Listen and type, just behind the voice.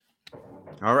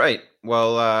All right.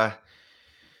 Well,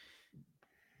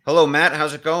 hello, Matt.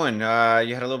 How's it going? You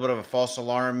had a little bit of a false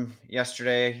alarm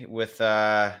yesterday with,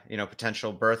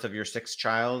 potential birth of your sixth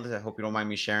child. I hope you don't mind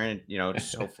me sharing.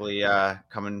 It's hopefully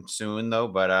coming soon, though.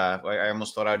 But I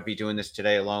almost thought I'd be doing this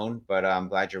today alone. But I'm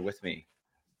glad you're with me.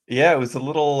 Yeah, it was a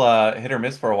little hit or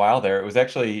miss for a while there. It was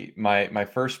actually my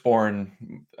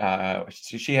firstborn.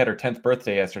 She had her 10th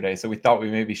birthday yesterday, so we thought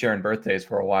we may be sharing birthdays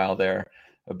for a while there.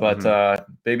 But Hmm.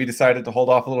 baby decided to hold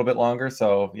off a little bit longer,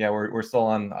 so yeah, we're still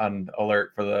on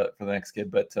alert for the next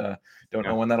kid, but don't know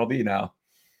Yeah. when that'll be now.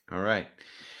 All right.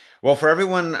 Well, for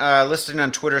everyone listening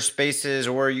on Twitter Spaces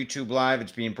or YouTube Live,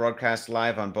 it's being broadcast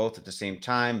live on both at the same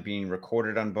time, being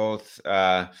recorded on both.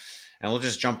 And we'll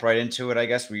just jump right into it, I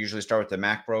guess. We usually start with the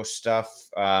macro stuff.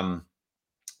 I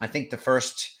think the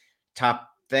first top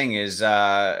thing is, in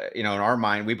our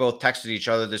mind, we both texted each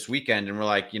other this weekend and we're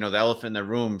like, the elephant in the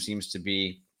room seems to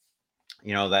be,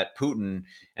 that Putin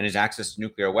and his access to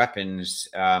nuclear weapons.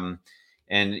 And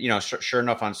sure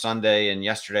enough, on Sunday and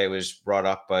yesterday it was brought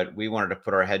up, but we wanted to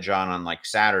put our hedge on like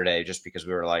Saturday, just because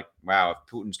we were like, wow, if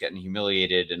Putin's getting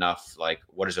humiliated enough, like,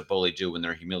 what does a bully do when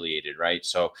they're humiliated, right?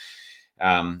 So,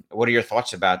 what are your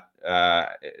thoughts about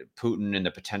Putin and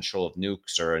the potential of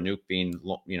nukes, or a nuke being,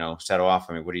 set off?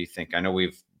 I mean, what do you think? I know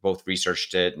we've both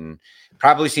researched it, and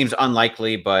probably seems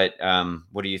unlikely, but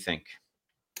what do you think?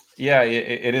 Yeah,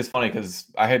 it is funny because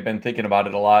I had been thinking about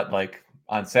it a lot, like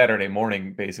on Saturday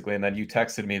morning, basically, and then you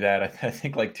texted me that I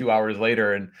think like 2 hours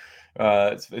later, and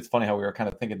it's funny how we were kind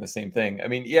of thinking the same thing. I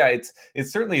mean, yeah, it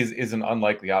certainly is an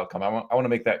unlikely outcome. I want to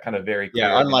make that kind of very Yeah,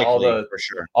 clear. I mean, unlikely for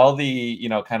sure. all the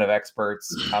kind of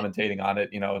experts commentating on it,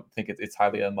 think it's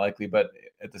highly unlikely, but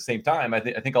at the same time, I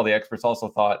think all the experts also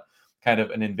thought kind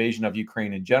of an invasion of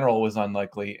Ukraine in general was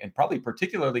unlikely, and probably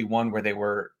particularly one where they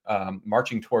were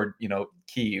marching toward,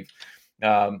 Kyiv.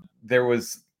 There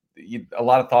was a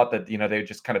lot of thought that they would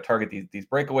just kind of target these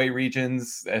breakaway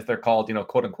regions, as they're called,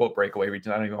 quote unquote breakaway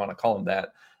regions. I don't even want to call them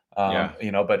that,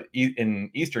 Yeah. but in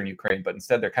eastern Ukraine. But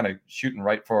instead, they're kind of shooting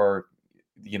right for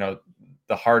you know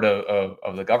the heart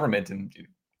of the government, and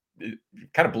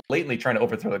kind of blatantly trying to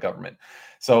overthrow the government.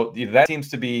 So that seems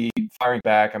to be firing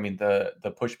back. I mean, the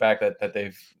pushback that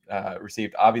they've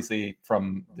received, obviously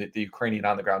from the Ukrainian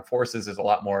on the ground forces, is a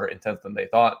lot more intense than they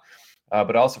thought,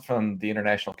 but also from the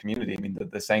international community. I mean,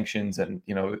 the sanctions, and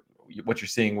what you're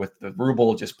seeing with the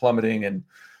ruble just plummeting, and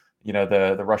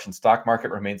the Russian stock market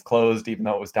remains closed, even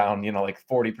though it was down like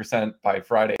 40% by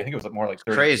Friday. I think it was more like It's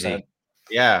 30%. crazy.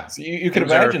 Yeah. So you can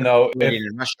Things are imagine, though, if capitulating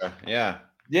in Russia. Yeah.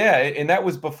 yeah, and that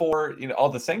was before, all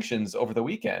the sanctions over the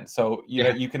weekend. So,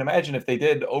 Yeah. you can imagine if they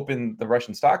did open the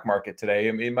Russian stock market today,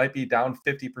 I mean, it might be down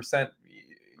 50%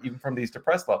 even from these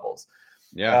depressed levels.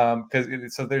 Yeah.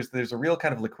 Because so there's a real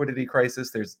kind of liquidity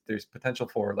crisis. There's potential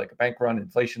for like a bank run.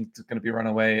 Inflation is going to be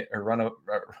runaway or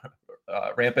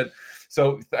rampant.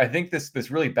 So I think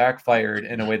this really backfired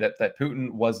in a way that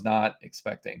Putin was not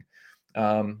expecting.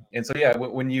 And so yeah,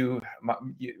 when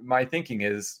my thinking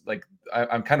is like,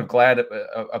 I'm kind of glad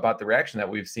about the reaction that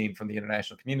we've seen from the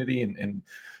international community, and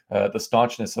the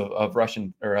staunchness of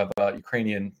Russian or of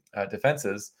Ukrainian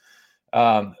defenses.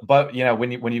 But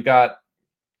when you've got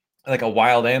like a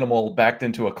wild animal backed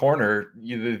into a corner,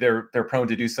 they're prone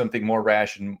to do something more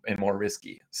rash and more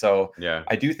risky. So Yeah.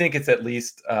 I do think it's at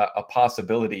least a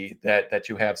possibility that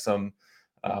you have some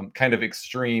kind of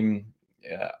extreme,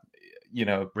 uh,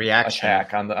 Reaction.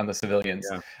 attack on the civilians.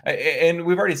 Yeah. And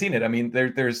we've already seen it. I mean,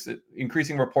 there's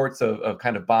increasing reports of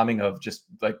kind of bombing of just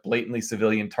like blatantly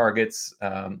civilian targets,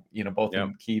 both Yeah.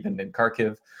 in Kyiv and in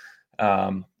Kharkiv.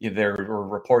 There were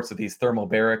reports of these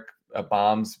thermobaric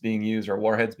bombs being used, or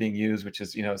warheads being used, which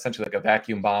is essentially like a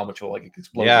vacuum bomb, which will like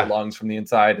explode your Yeah. lungs from the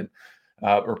inside. And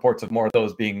reports of more of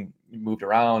those being moved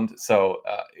around. So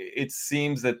it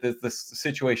seems that this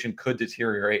situation could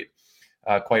deteriorate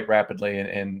quite rapidly.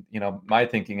 And my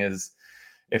thinking is,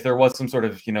 if there was some sort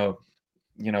of you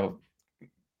know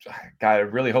God, I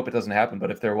really hope it doesn't happen.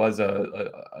 But if there was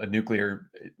a nuclear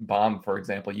bomb, for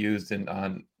example, used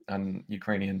on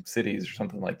Ukrainian cities or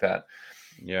something like that,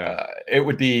 Yeah. it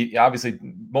would be obviously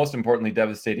most importantly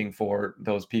devastating for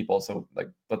those people. So like,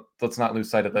 but let's not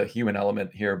lose sight of the human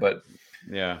element here. But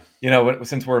Yeah.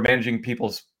 since we're managing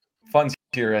people's funds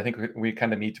here, I think we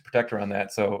kind of need to protect around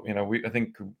that. So I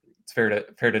think it's fair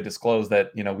to disclose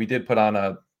that we did put on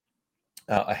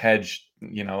a hedge,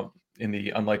 in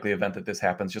the unlikely event that this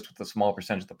happens, just with a small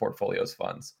percentage of the portfolio's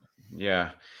funds.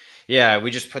 Yeah. Yeah, we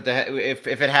just put if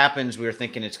it happens, we were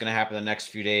thinking it's going to happen the next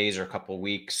few days or a couple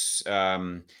weeks,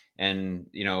 and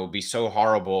be so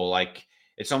horrible. Like,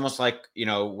 it's almost like,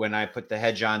 when I put the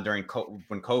hedge on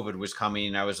when COVID was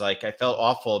coming, I was like, I felt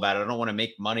awful about it. I don't want to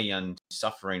make money on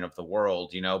suffering of the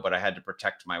world, but I had to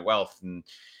protect my wealth. And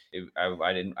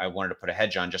I wanted to put a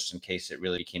hedge on just in case it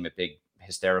really became a big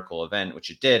hysterical event, which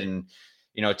it did. And,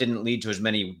 it didn't lead to as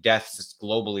many deaths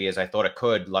globally as I thought it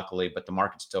could, luckily, but the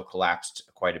market still collapsed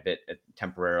quite a bit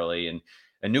temporarily. And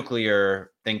a nuclear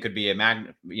thing could be a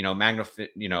magnitude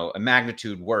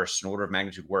worse, an order of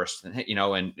magnitude worse than,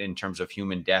 in terms of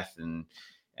human death, and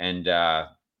it'd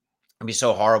be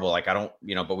so horrible. Like, I don't,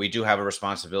 but we do have a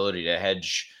responsibility to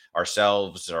hedge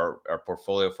ourselves, our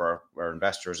portfolio for our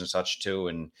investors and such too.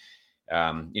 And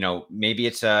maybe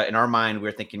it's in our mind,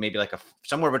 we're thinking maybe like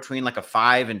somewhere between like a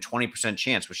 5 and 20%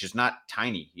 chance, which is not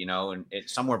tiny, and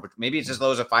it's somewhere, maybe it's as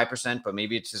low as a 5%, but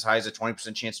maybe it's as high as a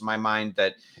 20% chance in my mind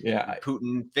that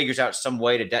Putin figures out some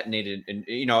way to detonate it. And,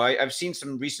 I've seen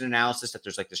some recent analysis that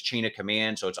there's like this chain of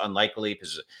command. So it's unlikely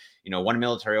because, one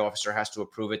military officer has to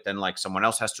approve it, then like someone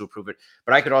else has to approve it.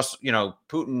 But I could also,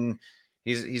 Putin,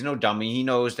 he's no dummy. He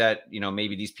knows that,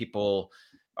 maybe these people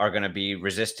are going to be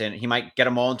resistant. He might get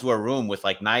them all into a room with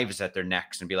like knives at their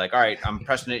necks and be like, all right, I'm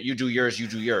pressing it. You do yours. You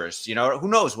do yours. Who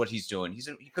knows what he's doing?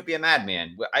 He could be a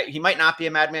madman. He might not be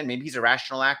a madman. Maybe he's a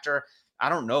rational actor. I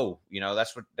don't know. We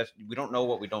don't know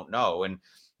what we don't know. And,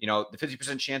 the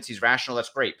 50% chance he's rational, that's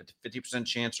great. But the 50%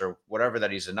 chance or whatever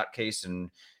that he's a nutcase and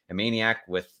a maniac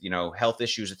with, health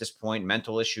issues at this point,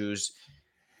 mental issues,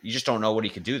 you just don't know what he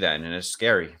could do then. And it's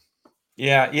scary.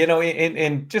 Yeah,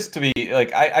 and just to be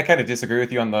like, I kind of disagree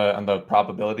with you on the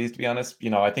probabilities, to be honest.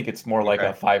 I think it's more like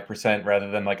a 5%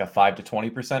 rather than like a 5 to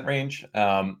 20% range.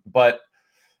 But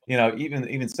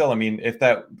even still, I mean, if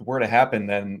that were to happen,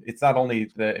 then it's not only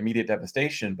the immediate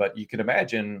devastation, but you could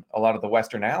imagine a lot of the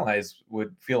Western allies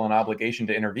would feel an obligation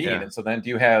to intervene. Yeah. And so then do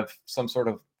you have some sort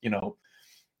of,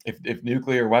 if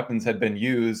nuclear weapons had been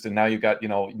used and now you've got,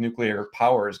 nuclear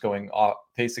powers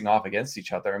facing off against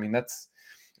each other. I mean,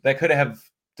 that could have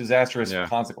disastrous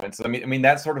consequences. I mean,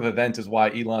 that sort of event is why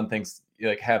Elon thinks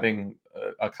like having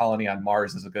a colony on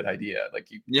Mars is a good idea. Like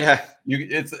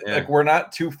like we're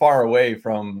not too far away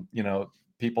from,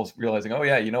 people realizing, oh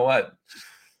yeah, you know what?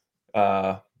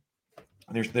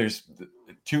 There's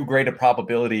too great a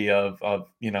probability of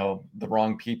the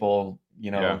wrong people,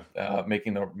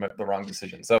 making the wrong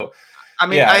decision. So I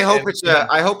mean, I hope it's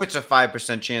a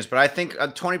 5% chance, but I think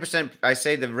 20%, I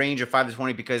say the range of 5 to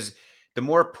 20 because the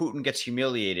more Putin gets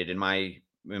humiliated, in my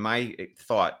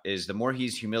thought, is the more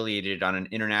he's humiliated on an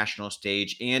international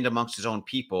stage and amongst his own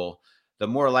people, the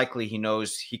more likely he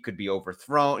knows he could be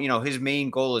overthrown. His main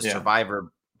goal is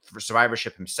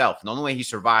survivorship himself. And the only way he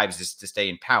survives is to stay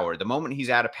in power. The moment he's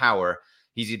out of power,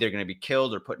 he's either going to be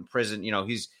killed or put in prison.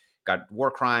 He's got war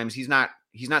crimes. He's not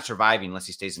surviving unless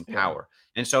he stays in power.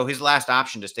 And so his last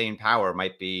option to stay in power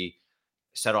might be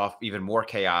set off even more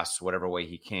chaos, whatever way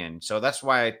he can. So that's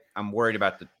why I'm worried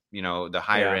about the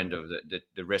higher end of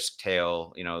the risk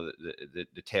tail,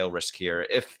 the tail risk here.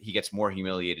 If he gets more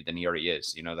humiliated than he already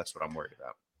is, that's what I'm worried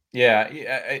about. Yeah.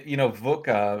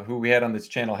 Vuk, who we had on this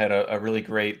channel, had a really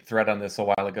great thread on this a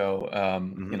while ago.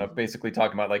 Basically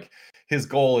talking about like his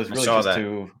goal is really just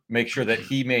to make sure that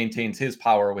he maintains his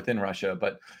power within Russia.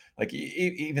 But like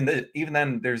even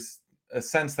then, there's a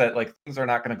sense that like things are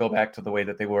not going to go back to the way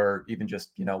that they were even just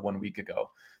 1 week ago.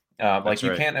 Like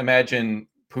you can't imagine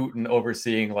Putin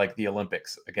overseeing like the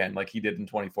Olympics again, like he did in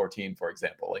 2014, for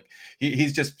example. Like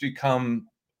he's just become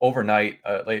overnight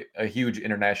like a huge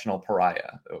international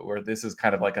pariah, where this is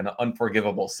kind of like an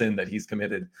unforgivable sin that he's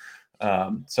committed.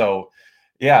 So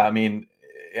yeah, I mean,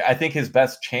 I think his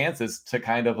best chance is to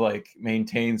kind of like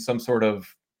maintain some sort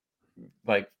of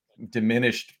like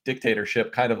diminished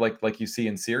dictatorship, kind of like you see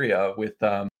in Syria with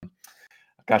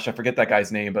gosh, I forget that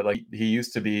guy's name, but like he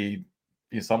used to be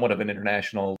somewhat of an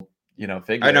international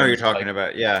figure. I know who you're talking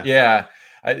about. But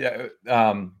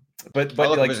I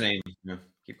look like up his name.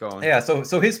 Keep going. Yeah,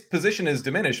 so his position is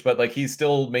diminished, but like he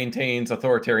still maintains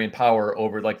authoritarian power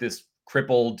over like this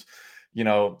crippled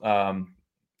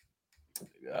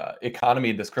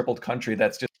economy, this crippled country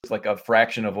that's just like a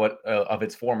fraction of what of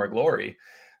its former glory.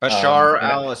 Bashar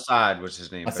al-Assad was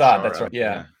his name. Assad, that's right.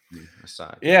 Yeah.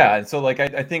 Assad. Yeah. And so like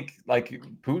I think like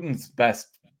Putin's best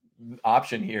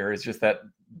option here is just that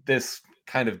this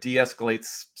kind of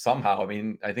de-escalates somehow. I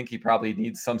mean, I think he probably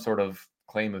needs some sort of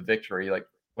claim of victory, like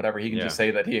whatever he can just say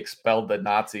that he expelled the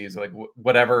Nazis, like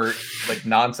whatever like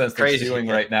nonsense they're doing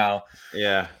right now.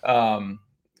 Yeah.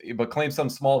 But claim some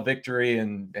small victory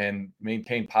and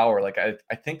maintain power. Like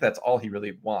I think that's all he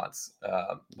really wants.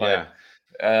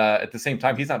 At the same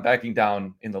time, he's not backing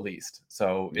down in the least.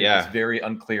 So it's very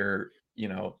unclear,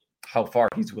 how far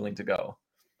he's willing to go.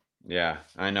 Yeah,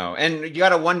 I know. And you got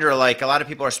to wonder, like, a lot of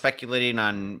people are speculating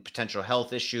on potential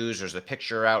health issues. There's a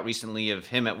picture out recently of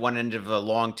him at one end of a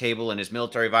long table and his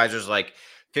military advisor's like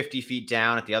 50 feet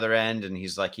down at the other end, and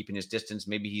he's like keeping his distance.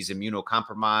 Maybe he's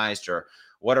immunocompromised,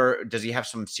 or does he have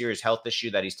some serious health issue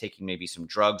that he's taking maybe some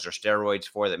drugs or steroids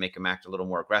for that make him act a little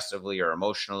more aggressively or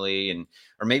emotionally? And,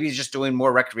 or maybe he's just doing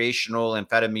more recreational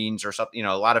amphetamines or something.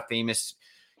 A lot of famous,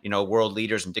 world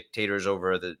leaders and dictators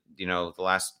over the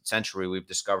last century, we've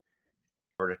discovered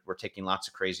we're taking lots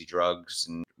of crazy drugs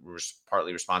and we're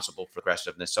partly responsible for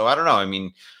aggressiveness. So I don't know. I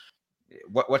mean,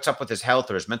 what's up with his health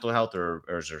or his mental health, or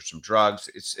is there some drugs?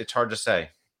 It's hard to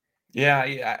say.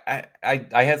 Yeah,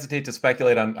 I hesitate to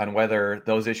speculate on whether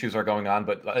those issues are going on,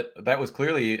 but that was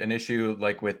clearly an issue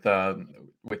like with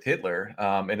Hitler,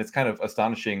 and it's kind of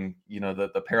astonishing,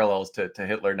 the parallels to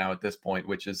Hitler now at this point,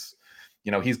 which is,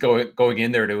 he's going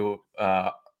in there to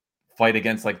fight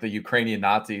against like the Ukrainian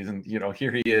Nazis, and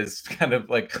here he is kind of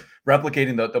like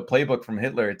replicating the playbook from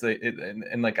Hitler.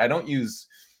 And like I don't use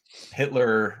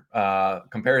Hitler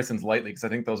comparisons lightly because I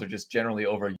think those are just generally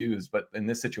overused. But in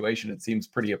this situation, it seems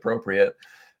pretty appropriate.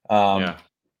 Yeah.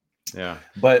 Yeah.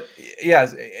 But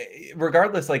yeah,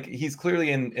 regardless, like he's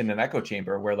clearly in an echo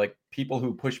chamber where like people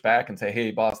who push back and say,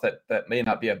 "Hey, boss, that may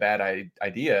not be a bad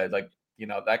idea," like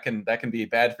that can be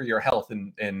bad for your health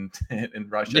in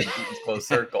Russia and Putin's close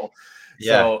circle.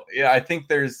 Yeah. So yeah, I think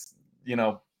there's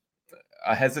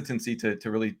a hesitancy to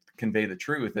really convey the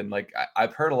truth. And like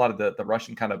I've heard a lot of the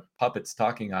Russian kind of puppets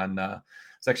talking on. I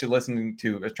was actually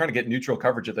I was trying to get neutral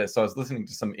coverage of this, so I was listening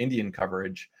to some Indian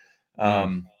coverage,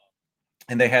 and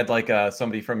they had like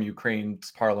somebody from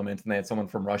Ukraine's parliament, and they had someone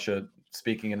from Russia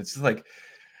speaking, and it's just like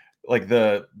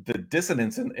the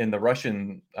dissonance in the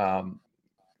Russian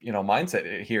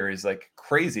mindset here is like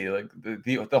crazy. Like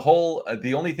the whole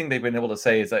the only thing they've been able to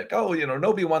say is like, oh,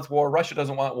 nobody wants war. Russia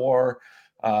doesn't want war.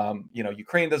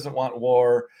 Ukraine doesn't want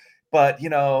war, but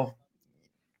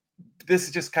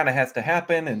this just kind of has to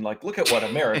happen. And like, look at what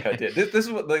America did. This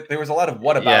is what there was a lot of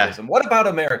whataboutism. Yeah. What about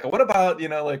America? What about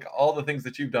like all the things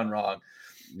that you've done wrong?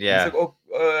 Yeah. It's like, oh,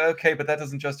 okay, but that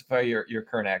doesn't justify your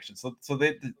current actions. So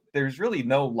there's really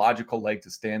no logical leg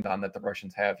to stand on that the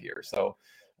Russians have here. So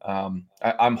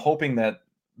I'm hoping that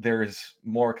there's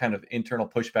more kind of internal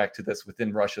pushback to this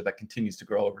within Russia that continues to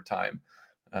grow over time.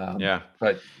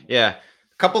 But yeah.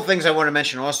 Couple things I want to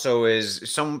mention also is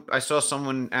I saw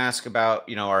someone ask about,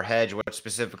 our hedge, what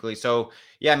specifically. So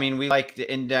yeah, I mean, we like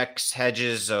the index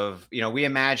hedges of, we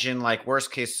imagine like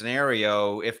worst case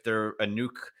scenario, if a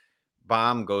nuke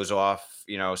bomb goes off,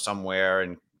 somewhere,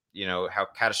 and, how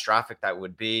catastrophic that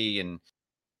would be. And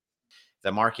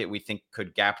the market, we think,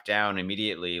 could gap down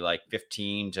immediately, like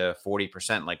 15 to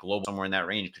 40%, like global, somewhere in that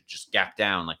range, could just gap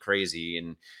down like crazy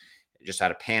and just out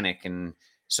of panic. And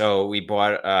so we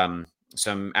bought,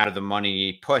 some out of the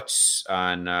money puts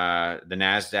on the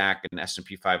NASDAQ and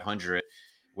S&P 500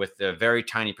 with a very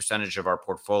tiny percentage of our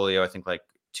portfolio. I think like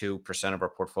 2% of our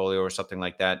portfolio or something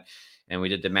like that. And we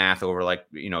did the math over like,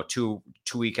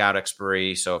 2-week out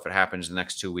expiry. So if it happens in the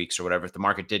next 2 weeks or whatever, if the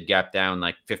market did gap down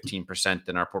like 15%,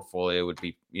 then our portfolio would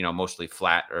be, mostly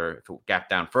flat. Or if it gapped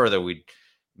down further, we'd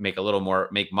make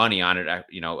money on it,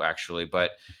 actually.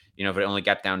 But, if it only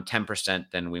gapped down 10%,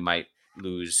 then we might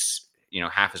lose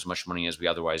half as much money as we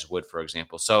otherwise would, for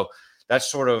example. So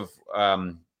that's sort of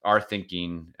our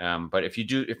thinking. But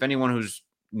if anyone who's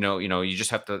you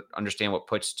just have to understand what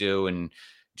puts do and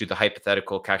do the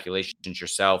hypothetical calculations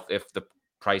yourself. If the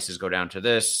prices go down to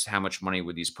this, how much money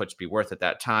would these puts be worth at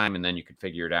that time? And then you can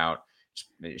figure it out.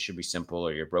 It should be simple,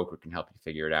 or your broker can help you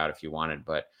figure it out if you wanted.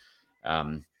 But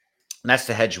that's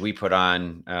the hedge we put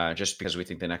on, just because we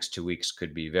think the next 2 weeks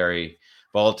could be very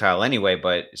volatile anyway,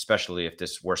 but especially if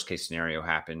this worst case scenario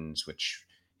happens, which,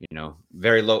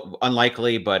 very low,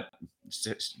 unlikely, but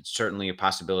certainly a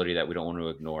possibility that we don't want to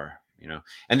ignore,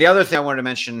 And the other thing I wanted to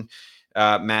mention,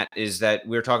 Matt, is that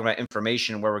we were talking about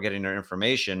information, where we're getting our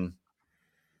information.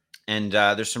 And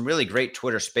there's some really great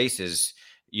Twitter spaces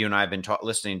you and I have been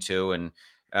listening to. And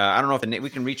I don't know if we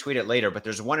can retweet it later, but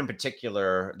there's one in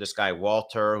particular, this guy,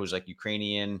 Walter, who's like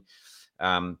Ukrainian,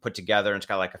 put together, and it's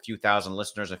got like a few thousand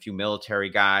listeners, a few military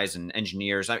guys and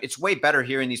engineers. It's way better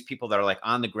hearing these people that are like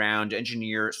on the ground,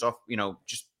 engineers, so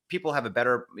just people have a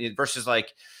better, versus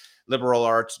like liberal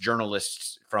arts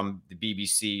journalists from the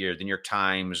BBC or the New York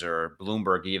Times or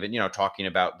Bloomberg, even, talking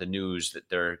about the news that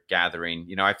they're gathering.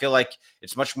 I feel like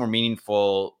it's much more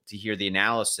meaningful to hear the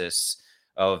analysis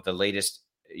of the latest,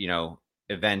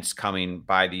 events coming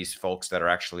by these folks that are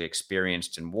actually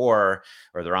experienced in war,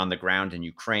 or they're on the ground in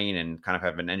Ukraine and kind of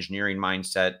have an engineering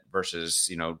mindset,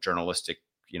 versus, journalistic,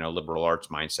 liberal arts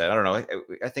mindset. I don't know.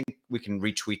 I think we can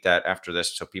retweet that after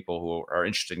this, so people who are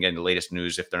interested in getting the latest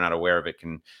news, if they're not aware of it,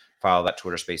 can follow that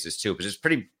Twitter Spaces too, because it's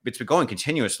been going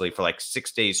continuously for like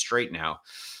 6 days straight now.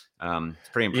 It's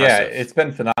pretty Yeah, impressive. it's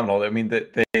been phenomenal. I mean,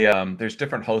 that they there's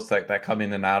different hosts that come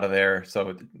in and out of there,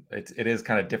 so it is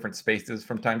kind of different spaces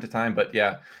from time to time. But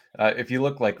yeah, if you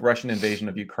look like Russian invasion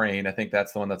of Ukraine, I think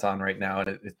that's the one that's on right now, and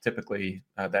it typically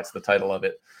that's the title of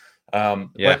it. Yeah.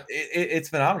 But it's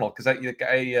phenomenal because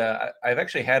I've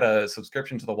actually had a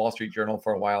subscription to the Wall Street Journal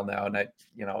for a while now, and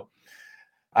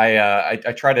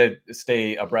I try to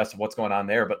stay abreast of what's going on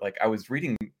there, but like I was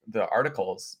reading the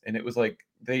articles and it was like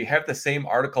they have the same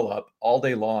article up all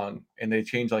day long and they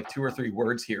change like 2 or 3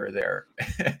 words here or there.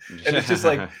 And it's just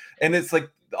like, and it's like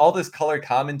all this color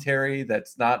commentary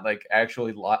that's not like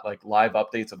actually like live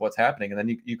updates of what's happening. And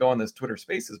then you go on this Twitter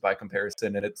Spaces by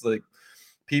comparison, and it's like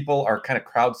people are kind of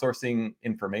crowdsourcing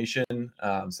information,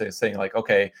 saying like,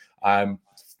 okay, I'm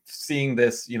seeing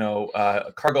this,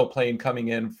 a cargo plane coming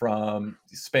in from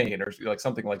Spain or like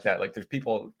something like that. Like there's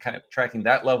people kind of tracking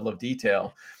that level of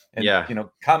detail and, Yeah.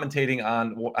 commentating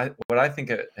on what I think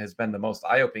has been the most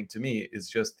eye-opening to me is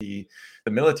just the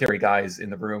military guys in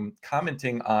the room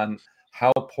commenting on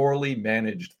how poorly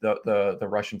managed the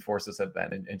Russian forces have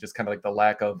been, and just kind of like the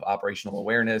lack of operational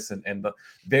awareness and the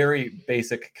very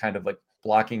basic kind of like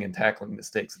blocking and tackling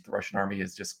mistakes that the Russian army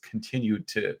has just continued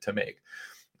to make.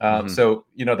 So,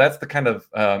 that's the kind of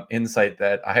insight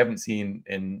that I haven't seen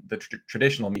in the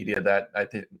traditional media that I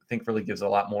think really gives a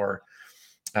lot more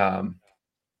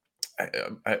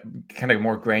kind of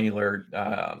more granular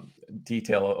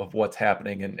detail of what's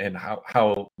happening and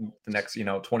how the next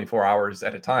 24 hours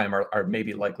at a time are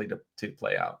maybe likely to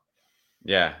play out.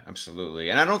 Yeah, absolutely.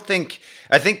 And I think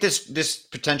this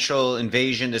potential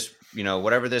invasion, this,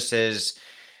 whatever this is,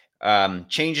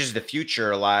 changes the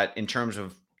future a lot in terms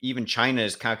of even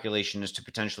China's calculation is to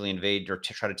potentially invade or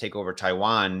to try to take over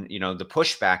Taiwan. The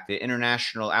pushback, the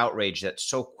international outrage that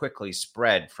so quickly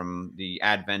spread from the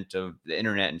advent of the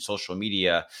internet and social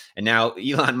media. And now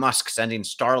Elon Musk sending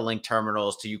Starlink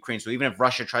terminals to Ukraine. So even if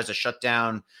Russia tries to shut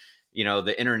down,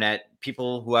 the internet,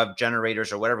 people who have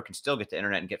generators or whatever can still get the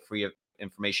internet and get free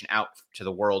information out to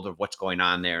the world of what's going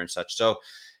on there and such. So,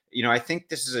 I think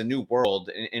this is a new world,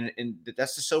 and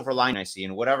that's the silver line I see.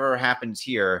 And whatever happens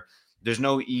here, there's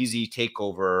no easy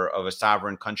takeover of a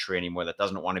sovereign country anymore that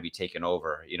doesn't want to be taken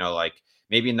over. Like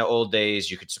maybe in the old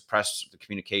days, you could suppress the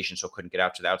communication so it couldn't get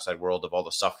out to the outside world of all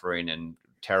the suffering and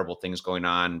terrible things going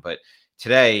on. But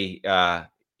today,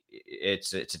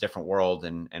 it's a different world,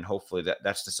 and hopefully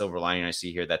that's the silver lining I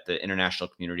see here, that the international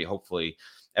community, hopefully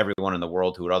everyone in the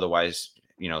world who would otherwise,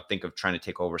 think of trying to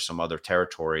take over some other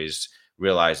territories,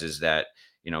 realizes that,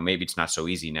 maybe it's not so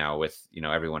easy now with,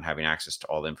 everyone having access to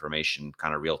all the information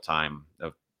kind of real time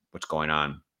of what's going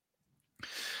on.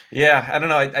 Yeah, I don't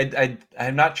know.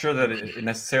 I'm not sure that it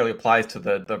necessarily applies to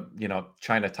the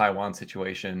China-Taiwan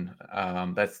situation.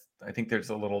 I think there's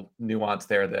a little nuance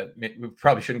there that we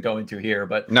probably shouldn't go into here,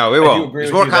 but no, we I do won't. agree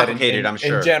It's with more you that complicated, I'm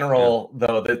sure. In general,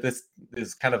 though, that this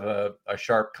is kind of a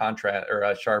sharp contrast or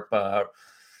a sharp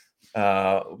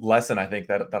lesson, I think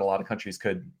that a lot of countries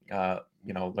could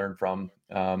learn from.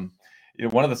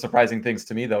 One of the surprising things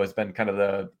to me, though, has been kind of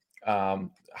the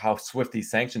how swift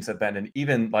these sanctions have been, and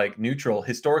even like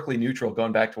historically neutral,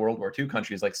 going back to World War II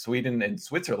countries like Sweden and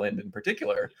Switzerland in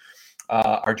particular,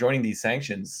 are joining these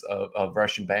sanctions of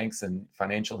Russian banks and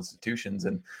financial institutions.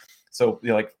 And so,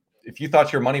 like, if you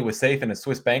thought your money was safe in a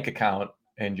Swiss bank account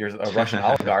and you're a Russian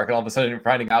oligarch, and all of a sudden you're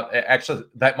finding out actually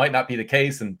that might not be the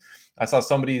case. And I saw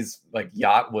somebody's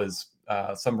yacht was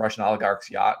some Russian oligarch's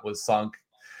yacht was sunk,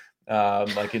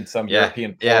 like in some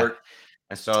European port. Yeah,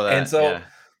 I saw that. And so. Yeah.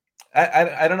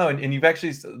 I don't know. And you've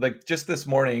actually, like, just this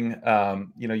morning,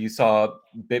 you saw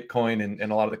Bitcoin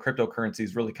and a lot of the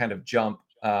cryptocurrencies really kind of jump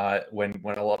when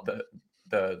a lot of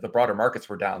the broader markets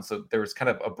were down. So there was kind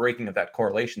of a breaking of that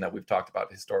correlation that we've talked about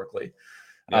historically.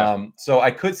 Yeah. So I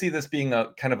could see this being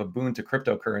a kind of a boon to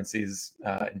cryptocurrencies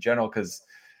in general, because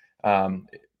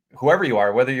whoever you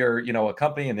are, whether you're, a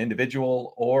company, an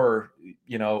individual, or,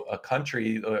 a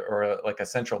country or like a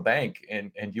central bank,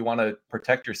 and you want to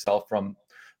protect yourself from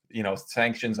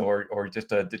sanctions or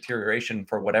just a deterioration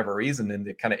for whatever reason in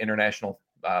the kind of international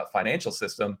financial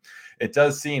system, it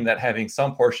does seem that having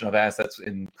some portion of assets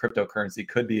in cryptocurrency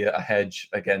could be a hedge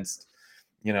against,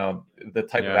 the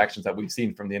type of actions that we've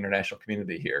seen from the international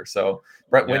community here. So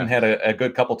Brett Winton had a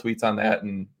good couple tweets on that,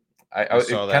 and it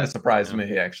kind of surprised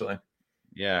me, actually.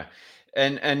 Yeah.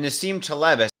 And Nassim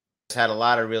Taleb has had a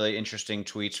lot of really interesting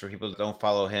tweets for people that don't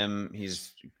follow him.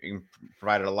 He's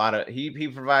provided a lot of,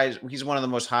 he's one of the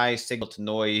most high signal to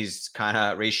noise kind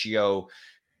of ratio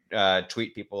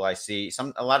tweet people I see.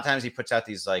 A lot of times he puts out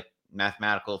these like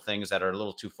mathematical things that are a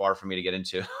little too far for me to get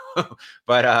into,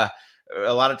 but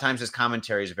a lot of times his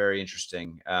commentary is very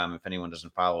interesting. If anyone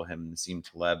doesn't follow him, Nassim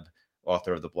Taleb,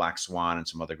 author of The Black Swan and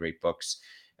some other great books.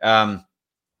 And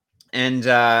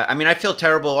I mean, I feel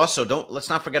terrible also. Let's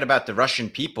not forget about the Russian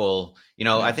people.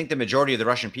 I think the majority of the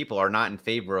Russian people are not in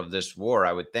favor of this war,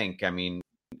 I would think. I mean,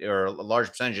 or a large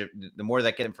percentage, the more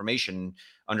that get information,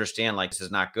 understand like this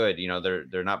is not good.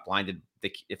 They're not blinded.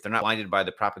 If they're not blinded by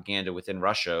the propaganda within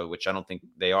Russia, which I don't think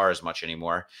they are as much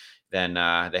anymore, then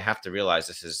they have to realize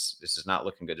this is not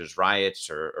looking good. There's riots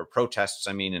or protests.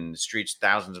 I mean, in the streets,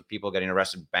 thousands of people getting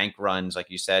arrested, bank runs, like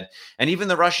you said, and even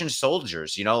the Russian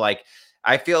soldiers. Like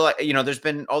I feel like there's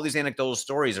been all these anecdotal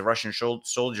stories of Russian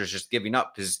soldiers just giving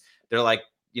up because they're like.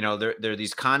 They're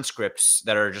these conscripts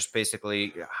that are just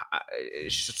basically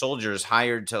soldiers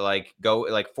hired to like go,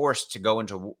 like forced to go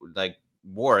into like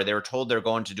war. They were told they're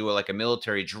going to do like a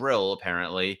military drill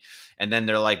apparently. And then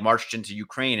they're like marched into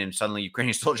Ukraine and suddenly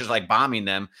Ukrainian soldiers like bombing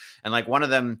them. And like one of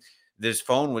them, this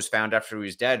phone was found after he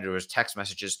was dead. There was text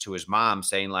messages to his mom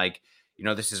saying like,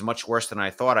 this is much worse than I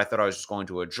thought. I thought I was just going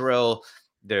to a drill.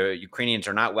 The Ukrainians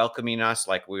are not welcoming us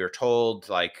like we were told,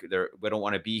 like we don't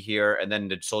want to be here. And then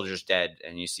the soldier's dead.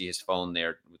 And you see his phone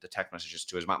there with the text messages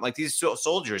to his mom. Like these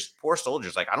soldiers, poor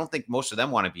soldiers, like I don't think most of them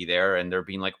want to be there. And they're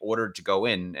being like ordered to go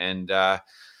in. And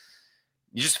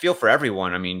you just feel for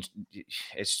everyone. I mean,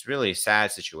 it's really a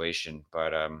sad situation,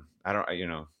 but I don't,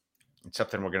 it's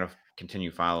something we're going to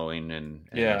continue following.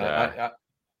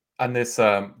 On this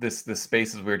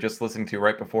spaces we were just listening to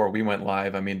right before we went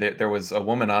live. I mean, there was a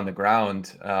woman on the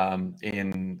ground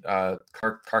in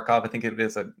Kharkov, I think it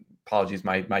is. Apologies,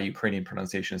 my Ukrainian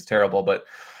pronunciation is terrible, but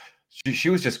she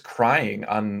was just crying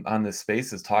on this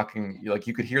spaces, talking like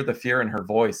you could hear the fear in her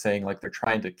voice, saying like they're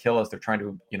trying to kill us, they're trying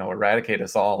to eradicate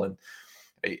us all. And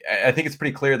I think it's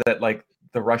pretty clear that like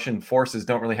the Russian forces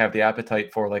don't really have the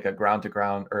appetite for like a ground to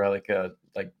ground or like a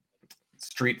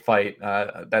street fight.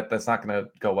 That's not going to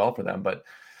go well for them. But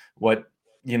what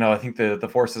I think the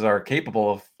forces are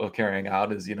capable of carrying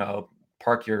out is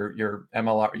park your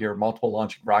MLR, your multiple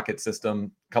launch rocket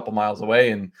system a couple miles away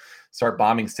and start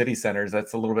bombing city centers.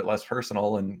 That's a little bit less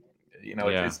personal, and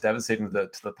it's devastating to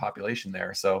the population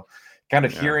there. So kind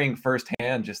of hearing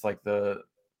firsthand just like the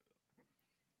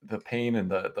pain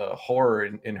and the horror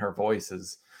in her voice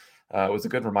was a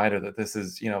good reminder that this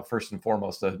is, first and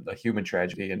foremost a human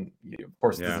tragedy. And of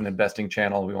course, this is an investing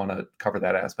channel. We want to cover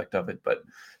that aspect of it, but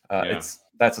that's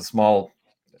a small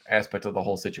aspect of the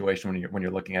whole situation when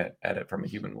you're looking at it from a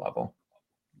human level.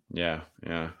 Yeah.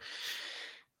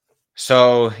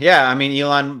 So I mean,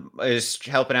 Elon is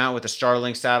helping out with the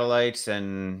Starlink satellites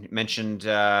and mentioned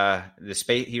the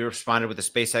space. He responded with the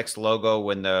SpaceX logo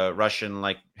when the Russian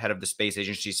head of the space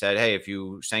agency said, "Hey, if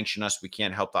you sanction us, we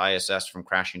can't help the ISS from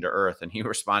crashing to Earth." And he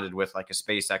responded with like a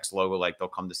SpaceX logo, like they'll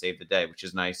come to save the day, which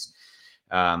is nice.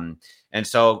 And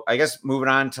so I guess moving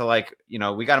on to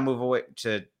we got to move away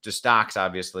to stocks.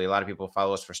 Obviously, a lot of people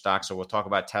follow us for stocks, so we'll talk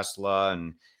about Tesla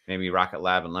and maybe Rocket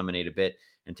Lab and Lemonade a bit,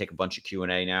 and take a bunch of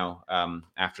Q&A now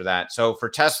after that. So for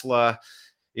Tesla,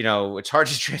 it's hard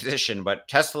to transition, but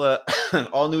Tesla,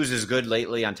 all news is good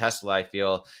lately on Tesla, I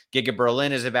feel. Giga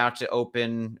Berlin is about to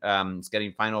open. It's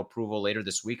getting final approval later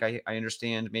this week, I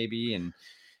understand, maybe. And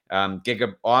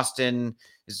Giga Austin,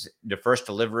 is the first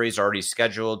deliveries already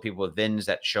scheduled. People with VINs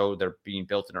that show they're being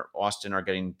built in Austin are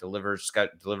getting deliveries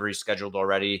scheduled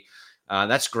already.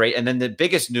 That's great. And then the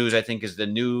biggest news, I think, is the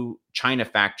new China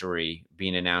factory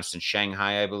being announced in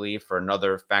Shanghai, I believe, for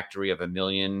another factory of 1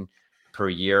 million per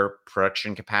year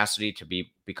production capacity to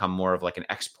become more of like an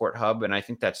export hub. And I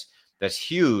think that's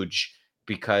huge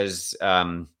because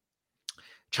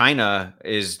China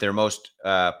is their most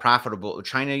profitable.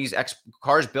 Chinese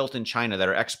cars built in China that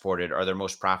are exported are their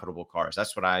most profitable cars.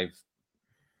 That's what I've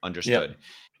understood. Yep.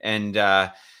 And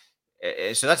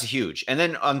so that's huge. And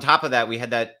then on top of that, we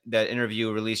had that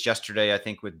interview released yesterday, I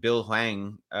think, with Bill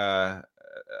Huang about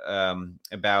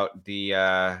the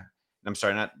I'm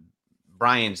sorry, not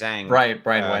Brian Zhang. Brian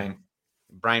Wang.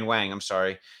 Brian Wang, I'm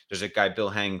sorry. There's a guy, Bill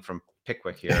Hang from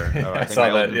Pickwick here. I think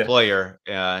my old employer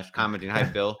commenting, "Hi,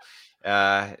 Bill."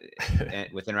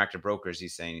 With Interactive Brokers,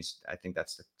 he's saying I think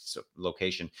that's the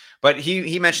location. But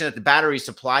he mentioned that the battery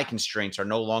supply constraints are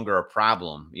no longer a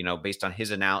problem. Based on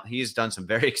his he's done some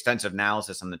very extensive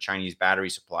analysis on the Chinese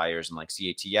battery suppliers and like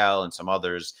CATL and some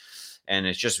others, and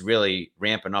it's just really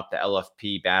ramping up the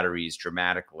LFP batteries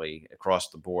dramatically across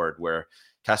the board. Where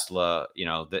Tesla,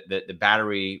 the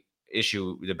battery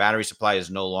issue, the battery supply is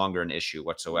no longer an issue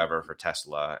whatsoever for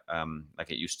Tesla,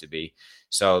 like it used to be.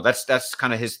 So that's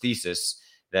kind of his thesis.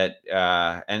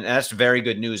 and that's very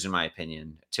good news in my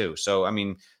opinion too. So, I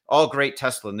mean, all great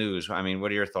Tesla news. I mean,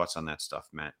 what are your thoughts on that stuff,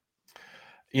 Matt?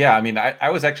 Yeah, I mean, I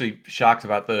was actually shocked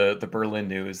about the Berlin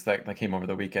news that came over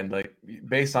the weekend. Like,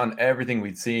 based on everything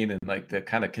we'd seen and like the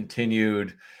kind of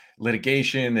continued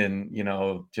litigation and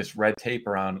just red tape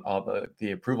around all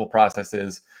the approval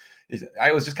processes,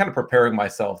 I was just kind of preparing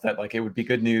myself that like it would be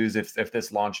good news if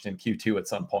this launched in Q2 at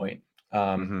some point.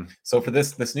 So for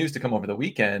this news to come over the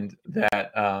weekend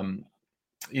that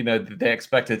they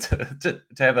expected to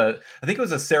have I think it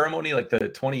was a ceremony like the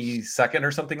 22nd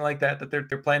or something like that they're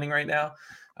planning right now.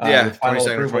 With final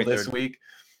approval this week.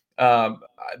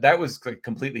 That was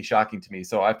completely shocking to me.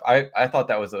 So I thought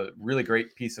that was a really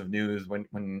great piece of news when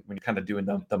you're kind of doing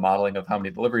the modeling of how many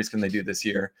deliveries can they do this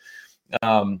year.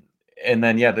 And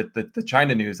then the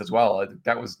China news as well.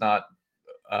 That was not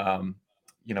an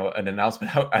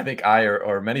announcement I think I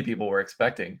or many people were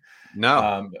expecting.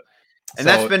 No. And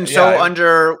that's been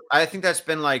I think that's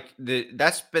been like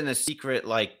that's been the secret,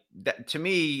 like that, to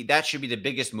me, that should be the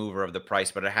biggest mover of the price,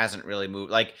 but it hasn't really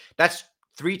moved. Like that's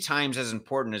 3 times as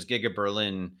important as Giga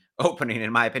Berlin opening,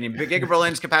 in my opinion. Giga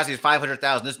Berlin's capacity is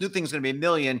 500,000. This new thing's going to be 1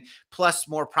 million plus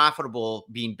more profitable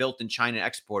being built in China and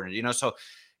exported, So,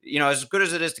 as good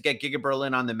as it is to get Giga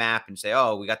Berlin on the map and say,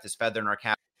 oh, we got this feather in our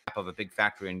cap of a big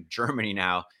factory in Germany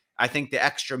now. I think the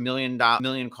extra million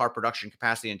car production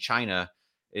capacity in China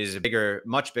is a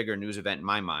much bigger news event in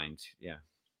my mind. Yeah.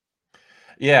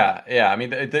 I mean,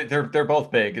 they're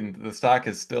both big, and the stock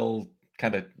is still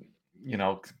kind of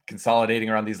consolidating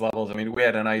around these levels. I mean, we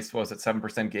had a nice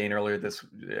 7% gain earlier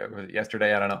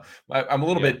yesterday. I don't know. I'm a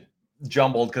little bit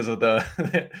jumbled because of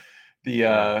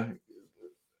the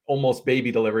almost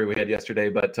baby delivery we had yesterday,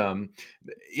 but I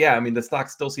mean, the stock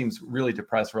still seems really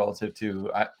depressed relative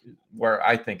to where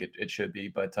I think it should be,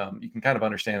 but you can kind of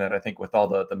understand that, I think, with all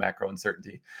the macro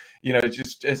uncertainty.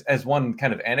 Just as one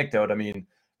kind of anecdote, I mean,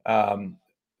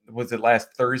 was it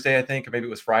last Thursday, I think, or maybe it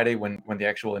was Friday when the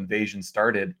actual invasion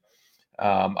started?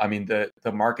 I mean, the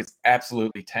markets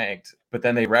absolutely tanked, but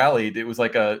then they rallied. It was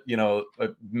like a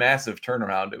massive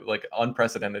turnaround. It was like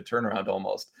unprecedented turnaround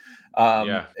almost.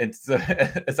 And so,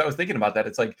 as I was thinking about that,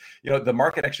 it's like, the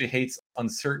market actually hates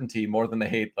uncertainty more than they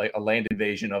hate like a land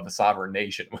invasion of a sovereign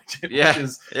nation, which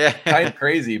is kind of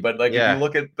crazy. But like, if you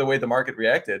look at the way the market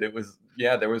reacted, it was,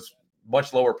 there was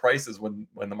much lower prices when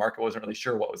the market wasn't really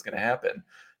sure what was going to happen.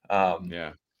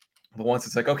 But once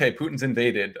it's like, okay, Putin's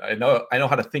invaded, I know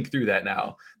how to think through that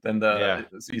now. Then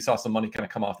so you saw some money kind of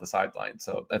come off the sideline.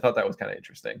 So I thought that was kind of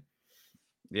interesting.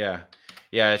 Yeah.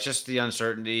 It's just the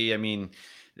uncertainty. I mean,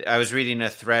 I was reading a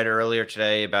thread earlier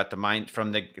today about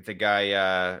from the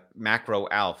guy Macro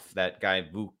Alf, that guy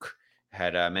Vuk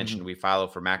had mentioned. We follow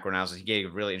for macro analysis. He gave a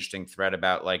really interesting thread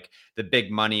about like the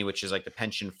big money, which is like the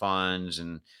pension funds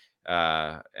and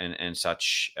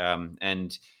such.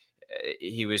 And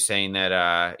he was saying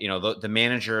that the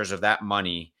managers of that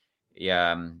money, they're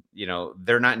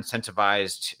not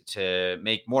incentivized to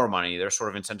make more money. They're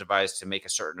sort of incentivized to make a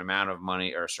certain amount of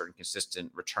money or a certain consistent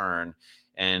return.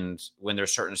 And when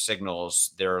there's certain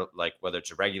signals, they're like, whether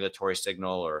it's a regulatory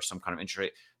signal or some kind of interest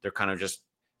rate, they're kind of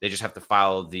they just have to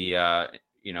follow the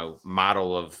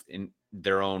model of in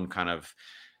their own kind of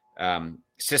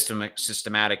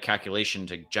systematic calculation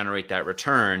to generate that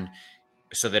return,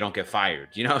 so they don't get fired.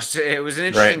 So it was an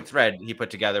interesting thread he put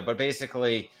together, but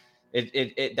basically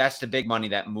it that's the big money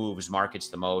that moves markets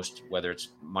the most, whether it's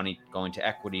money going to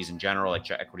equities in general, like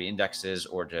equity indexes,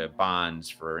 or to bonds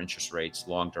for interest rates,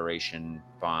 long duration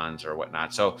bonds or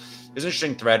whatnot. So it's an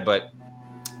interesting thread, but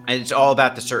it's all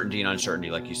about the certainty and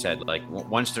uncertainty. Like you said, like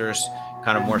once there's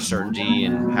kind of more certainty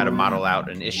and how to model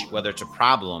out an issue, whether it's a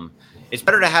problem, it's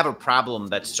better to have a problem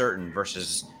that's certain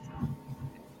versus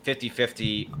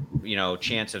 50-50,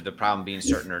 chance of the problem being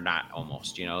certain or not,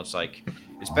 almost. It's like,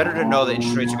 it's better to know that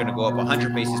interest rates are going to go up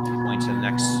 100 basis points in the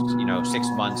next, 6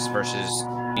 months versus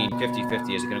being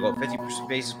 50-50. Is it going to go up 50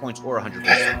 basis points or 100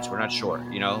 basis points? We're not sure,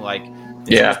 it's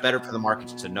always better for the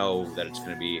markets to know that it's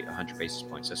going to be 100 basis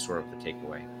points. That's sort of the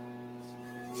takeaway.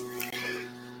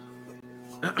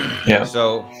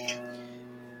 So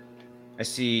I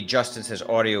see Justin says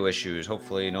audio issues.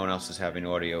 Hopefully no one else is having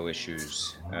audio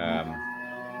issues.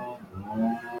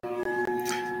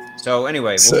 So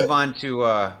anyway, we'll move on to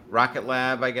Rocket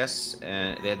Lab, I guess.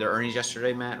 They had their earnings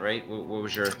yesterday, Matt, right? What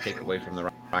was your takeaway from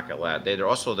the Rocket Lab? They had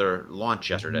also their launch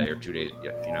yesterday or 2 days,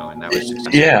 and that was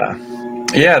successful.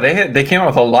 Yeah, they came out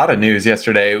with a lot of news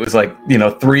yesterday. It was like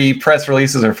 3 press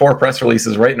releases or 4 press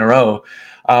releases right in a row.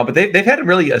 But they've had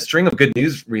really a string of good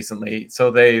news recently. So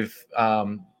they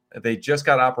just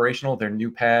got operational their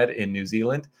new pad in New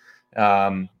Zealand,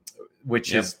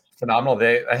 which is phenomenal.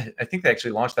 I think they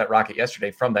actually launched that rocket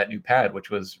yesterday from that new pad, which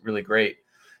was really great.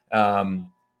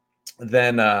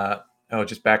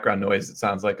 Just background noise, it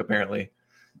sounds like, apparently.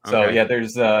 So Okay. yeah,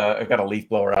 there's I've got a leaf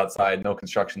blower outside. No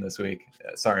construction this week.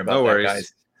 Sorry about No that, worries.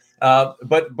 guys.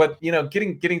 But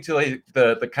getting to like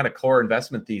the kind of core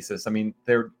investment thesis. I mean,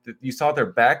 you saw their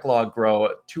backlog grow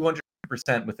 200%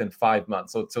 within 5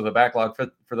 months. So the backlog,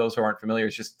 for those who aren't familiar,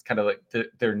 is just kind of like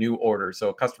their new order. So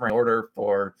a customer order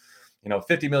for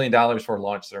 $50 million for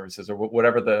launch services or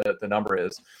whatever the number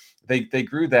is. They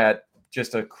grew that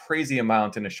just a crazy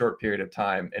amount in a short period of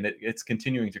time, and it's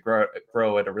continuing to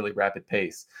grow at a really rapid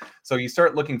pace. So you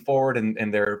start looking forward,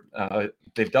 and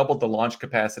they've doubled the launch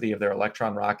capacity of their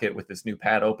Electron rocket with this new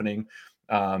pad opening.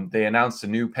 They announced a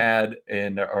new pad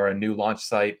or a new launch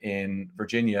site in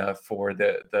Virginia for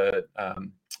the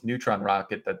Neutron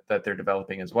rocket that they're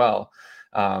developing as well.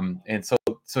 And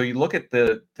so you look at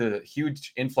the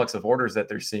huge influx of orders that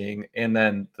they're seeing, and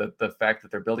then the fact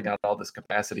that they're building out all this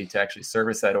capacity to actually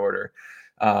service that order,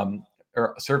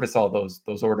 or service all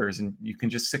those orders, and you can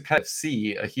just kind of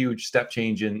see a huge step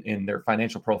change in their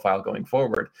financial profile going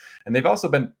forward. And they've also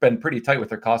been pretty tight with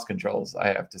their cost controls, I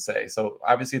have to say. So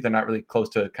obviously they're not really close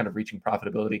to kind of reaching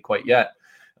profitability quite yet,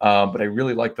 but I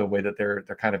really like the way that they're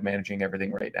kind of managing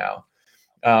everything right now.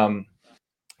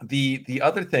 The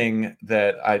other thing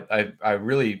that I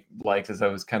really liked as I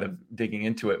was kind of digging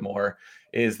into it more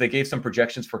is they gave some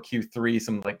projections for Q3,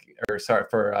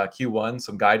 for Q1,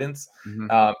 some guidance.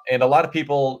 Mm-hmm. And a lot of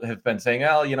people have been saying,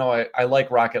 oh, I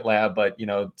like Rocket Lab, but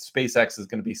SpaceX is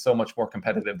going to be so much more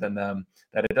competitive than them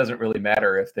that it doesn't really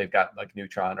matter if they've got like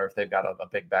Neutron or if they've got a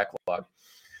big backlog.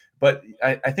 But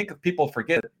I think people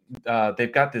forget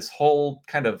they've got this whole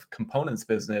kind of components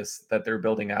business that they're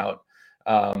building out.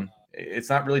 It's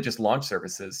not really just launch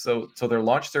services. So their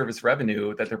launch service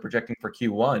revenue that they're projecting for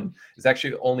Q1 is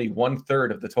actually only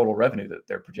 1/3 of the total revenue that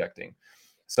they're projecting.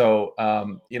 So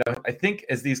I think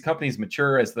as these companies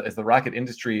mature, as the rocket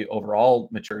industry overall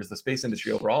matures, the space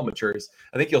industry overall matures,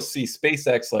 I think you'll see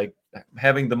SpaceX like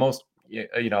having the most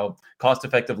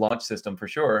cost-effective launch system for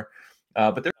sure.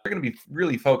 But they're going to be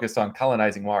really focused on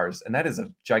colonizing Mars, and that is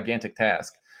a gigantic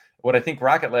task. What I think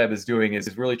Rocket Lab is doing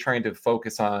is really trying to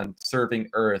focus on serving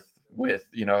Earth with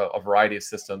a variety of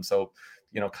systems. So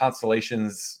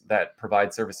constellations that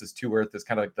provide services to Earth is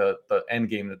kind of like the end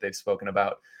game that they've spoken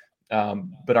about.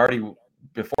 But already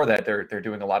before that, they're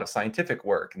doing a lot of scientific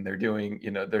work, and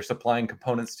they're supplying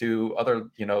components to other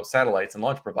satellites and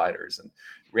launch providers and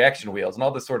reaction wheels and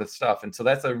all this sort of stuff. And so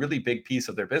that's a really big piece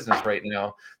of their business right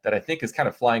now that I think is kind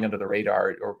of flying under the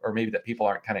radar, or maybe that people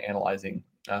aren't kind of analyzing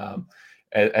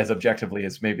as objectively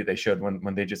as maybe they should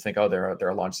when they just think, oh, they're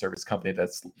a launch service company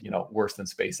that's worse than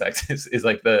SpaceX is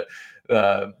like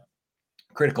the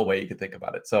critical way you could think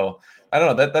about it. So I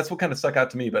don't know, that's what kind of stuck out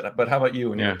to me. But how about you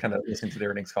when you're kind of listening to the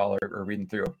earnings call or reading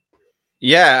through?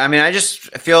 Yeah, I mean, I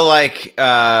just feel like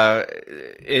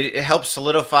it helps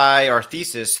solidify our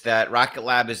thesis that Rocket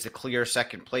Lab is the clear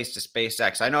second place to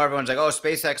SpaceX. I know everyone's like, oh,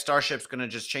 SpaceX Starship's going to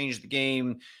just change the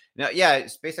game. Now, yeah,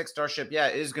 SpaceX Starship,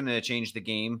 is going to change the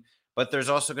game. But there's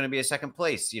also going to be a second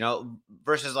place,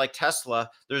 versus like Tesla.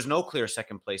 There's no clear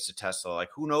second place to Tesla. Like,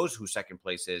 who knows who second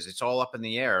place is? It's all up in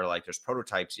the air. Like, there's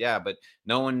prototypes, but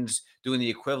no one's doing the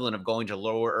equivalent of going to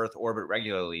low Earth orbit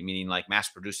regularly, meaning like mass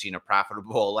producing a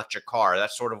profitable electric car.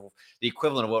 That's sort of the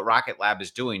equivalent of what Rocket Lab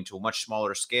is doing to a much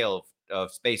smaller scale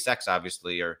of SpaceX,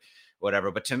 obviously, or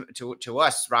whatever. But to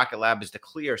us, Rocket Lab is the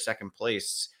clear second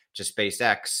place to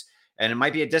SpaceX. And it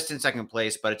might be a distant second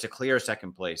place, but it's a clear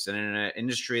second place. And in an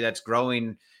industry that's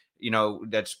growing,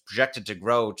 that's projected to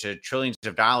grow to trillions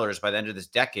of dollars by the end of this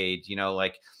decade,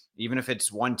 like even if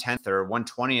it's 1/10 or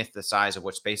 1/20th the size of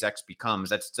what SpaceX becomes,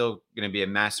 that's still going to be a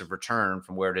massive return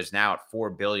from where it is now at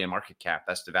 $4 billion market cap.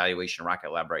 That's the valuation of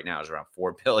Rocket Lab right now is around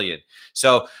 $4 billion.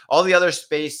 So all the other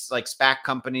space like SPAC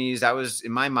companies, that was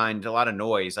in my mind a lot of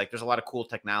noise. Like there's a lot of cool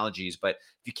technologies, but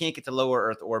if you can't get to lower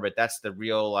Earth orbit, that's the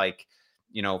real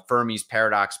Fermi's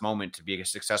paradox moment to be a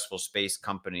successful space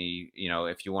company.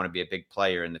 If you want to be a big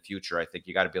player in the future, I think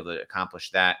you got to be able to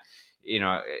accomplish that,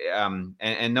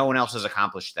 and no one else has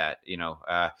accomplished that,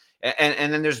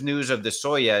 and then there's news of the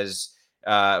Soyuz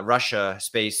Russia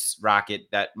space rocket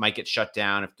that might get shut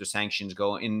down if the sanctions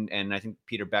go in. And I think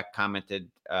Peter Beck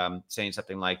commented saying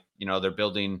something like, they're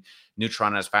building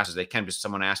Neutron as fast as they can, because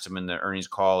someone asked him in the earnings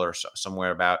call or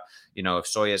somewhere about, if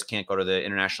Soyuz can't go to the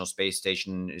International Space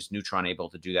Station, is Neutron able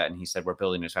to do that? And he said, we're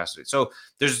building as fast as. So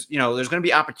there's going to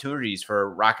be opportunities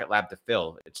for Rocket Lab to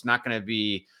fill. It's not going to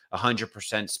be 100%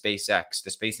 SpaceX. The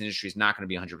space industry is not going to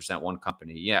be 100% one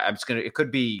company. Yeah, it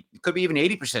could be even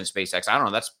 80% SpaceX. I don't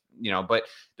know. That's, but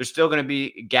there's still going to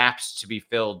be gaps to be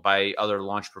filled by other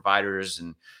launch providers,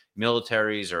 and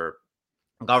militaries or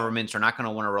governments are not going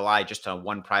to want to rely just on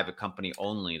one private company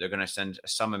only. They're going to send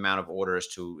some amount of orders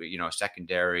to, a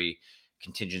secondary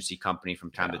contingency company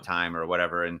from time to time or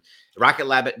whatever. And Rocket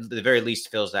Lab, at the very least,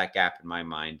 fills that gap in my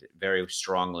mind very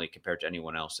strongly compared to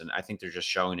anyone else. And I think they're just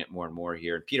showing it more and more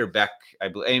here. And Peter Beck, I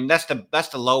believe, and that's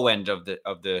the low end of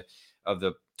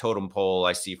the totem pole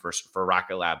I see for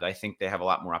Rocket Lab. I think they have a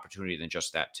lot more opportunity than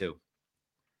just that too.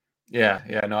 Yeah,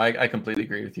 no, I completely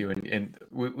agree with you. And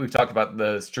we've talked about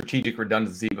the strategic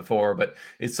redundancy before, but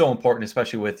it's so important,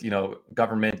 especially with,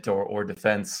 government or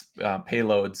defense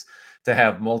payloads, to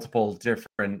have multiple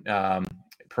different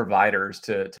providers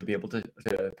to be able to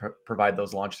provide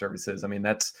those launch services. I mean,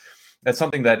 that's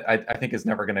something that I think is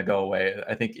never going to go away.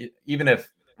 I think even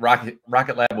if Rocket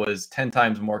Lab was 10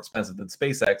 times more expensive than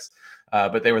SpaceX,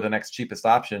 but they were the next cheapest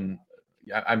option,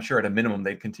 I'm sure at a minimum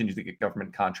they'd continue to get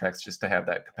government contracts just to have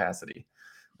that capacity.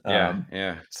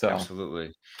 So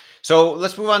absolutely. So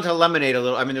let's move on to Lemonade a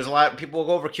little. I mean, there's a lot. People will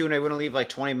go over Q&A. We're going to leave like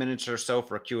 20 minutes or so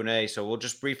for Q&A. So we'll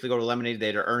just briefly go to Lemonade. They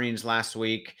had their earnings last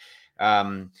week.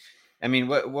 I mean,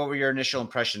 what were your initial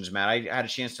impressions, Matt? I had a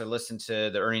chance to listen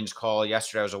to the earnings call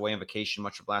yesterday. I was away on vacation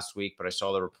much of last week, but I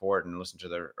saw the report and listened to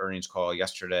the earnings call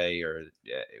yesterday.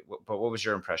 But what was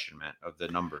your impression, Matt, of the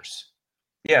numbers?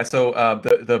 Yeah, so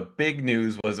the big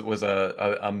news was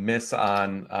a miss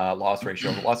on loss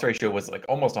ratio. The loss ratio was like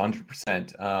almost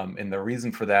 100%, and the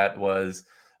reason for that was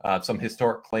some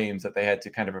historic claims that they had to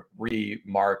kind of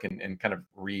remark and kind of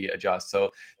readjust.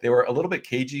 So they were a little bit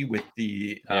cagey with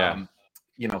the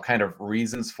kind of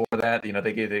reasons for that.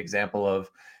 They gave the example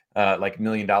of like $1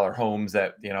 million homes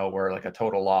that were like a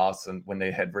total loss, and when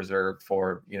they had reserved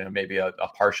for maybe a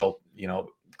partial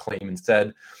claim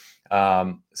instead.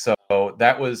 So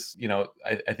that was,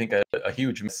 I think a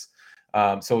huge miss.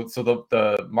 So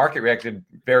the market reacted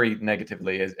very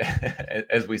negatively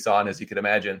as we saw, and as you could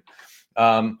imagine.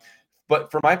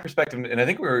 But from my perspective, and I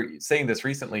think we were saying this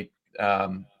recently,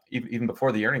 even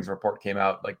before the earnings report came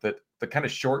out, like the kind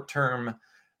of short-term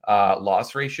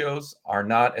loss ratios are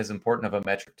not as important of a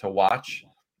metric to watch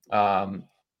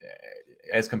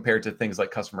as compared to things like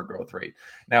customer growth rate.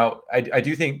 Now, I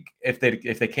do think if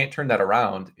they can't turn that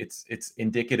around, it's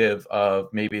indicative of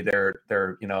maybe their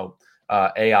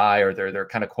AI or their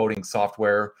kind of quoting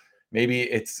software. Maybe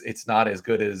it's not as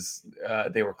good as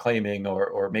they were claiming,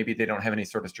 or maybe they don't have any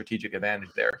sort of strategic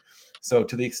advantage there. So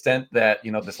to the extent that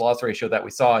this loss ratio that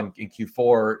we saw in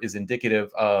Q4 is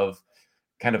indicative of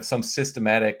kind of some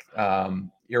systematic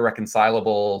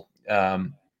irreconcilable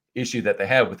issue that they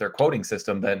have with their quoting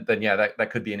system, then yeah, that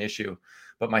could be an issue.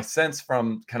 But my sense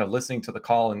from kind of listening to the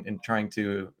call and trying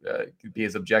to be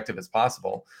as objective as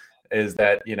possible is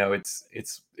that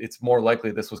it's more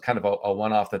likely this was kind of a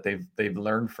one-off that they've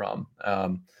learned from.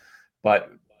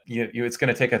 But it's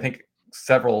going to take, I think,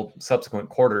 several subsequent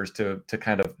quarters to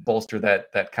kind of bolster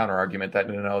that counter argument that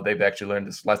they've actually learned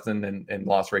this lesson, and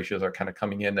loss ratios are kind of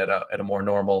coming in at a more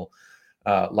normal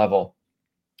level.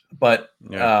 But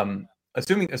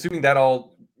assuming that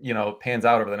all pans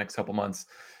out over the next couple months,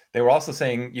 they were also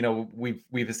saying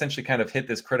we've essentially kind of hit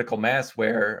this critical mass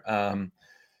where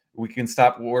we can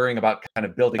stop worrying about kind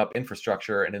of building up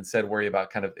infrastructure and instead worry about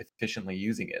kind of efficiently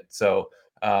using it. So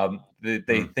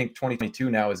they think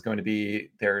 2022 now is going to be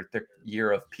their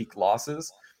year of peak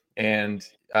losses, and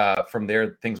from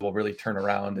there things will really turn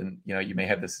around, and you may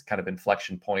have this kind of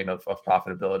inflection point of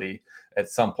profitability at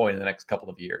some point in the next couple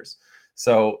of years.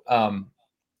 So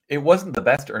it wasn't the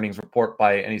best earnings report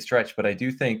by any stretch, but I do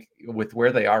think with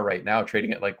where they are right now,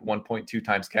 trading at like 1.2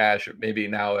 times cash, or maybe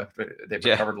now after they've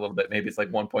recovered a little bit, maybe it's like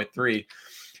 1.3.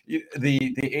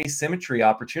 The asymmetry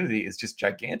opportunity is just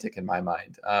gigantic in my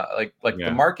mind.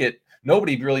 The market,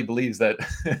 nobody really believes that,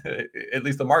 at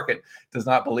least the market does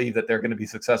not believe that they're going to be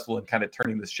successful in kind of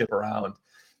turning this ship around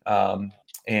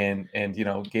and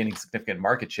gaining significant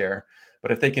market share.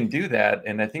 But if they can do that,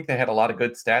 and I think they had a lot of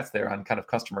good stats there on kind of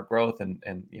customer growth and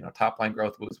top line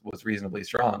growth was reasonably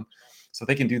strong. So if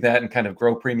they can do that and kind of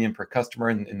grow premium per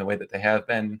customer in the way that they have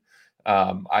been,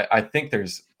 I think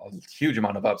there's a huge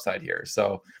amount of upside here.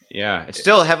 So yeah, it's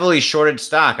still heavily shorted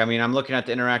stock. I mean, I'm looking at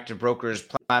the Interactive Brokers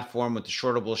platform with the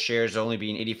shortable shares only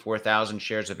being 84,000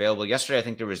 shares available. Yesterday, I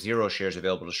think there was 0 shares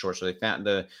available to short. So they found,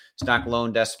 the stock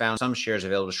loan desk found some shares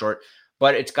available to short.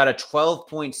 but it's got a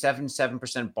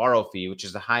 12.77% borrow fee, which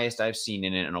is the highest I've seen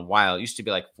in it in a while. It used to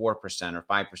be like 4% or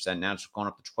 5%. Now it's going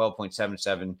up to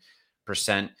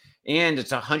 12.77%. And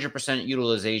it's 100%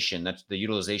 utilization. That's the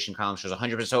utilization column shows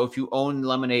 100%. So if you own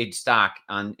Lemonade stock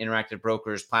on Interactive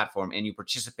Brokers platform and you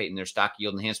participate in their stock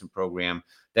yield enhancement program,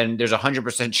 then there's a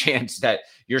 100% chance that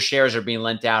your shares are being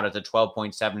lent out at the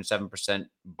 12.77%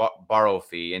 borrow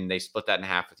fee, and they split that in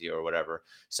half with you or whatever.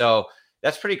 So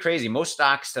that's pretty crazy. Most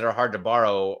stocks that are hard to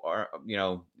borrow are,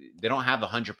 they don't have the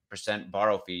 100%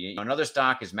 borrow fee. Another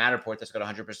stock is Matterport that's got a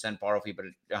 100% borrow fee, but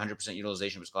 100%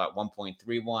 utilization was called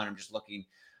 1.31. I'm just looking.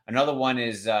 Another one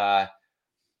is, DNA,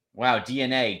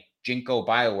 Ginkgo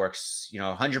Bioworks,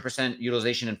 100%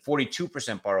 utilization and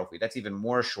 42% borrow fee. That's even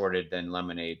more shorted than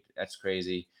Lemonade. That's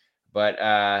crazy. But,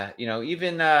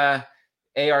 even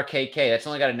ARKK, that's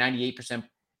only got a 98%,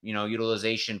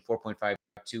 utilization,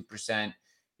 4.52%.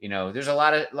 There's a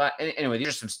lot. Anyway, these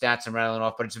are some stats I'm rattling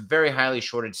off, but it's a very highly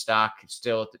shorted stock.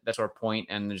 Still, that's our point.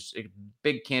 And there's a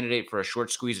big candidate for a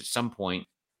short squeeze at some point.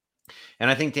 And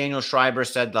I think Daniel Schreiber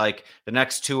said like the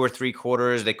next 2 or 3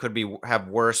 quarters, they could have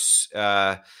worse,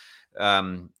 lower,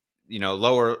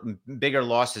 bigger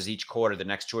losses each quarter, the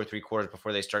next 2 or 3 quarters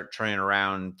before they start turning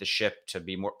around the ship to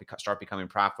start becoming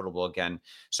profitable again.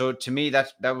 So to me,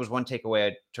 that was one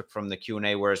takeaway I took from the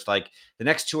Q&A, where it's like the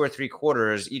next 2 or 3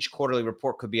 quarters, each quarterly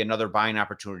report could be another buying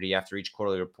opportunity after each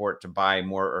quarterly report to buy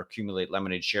more or accumulate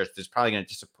Lemonade shares. It's probably going to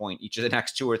disappoint each of the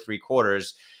next 2 or 3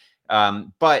 quarters.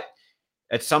 But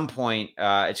at some point,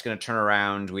 it's going to turn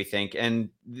around, we think.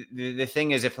 And the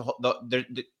thing is, if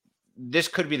this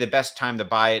could be the best time to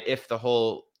buy it if the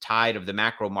whole tide of the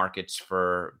macro markets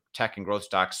for tech and growth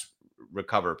stocks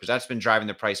recover, because that's been driving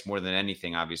the price more than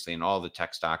anything, obviously, in all the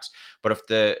tech stocks. But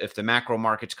if the macro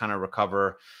markets kind of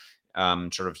recover,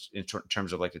 sort of in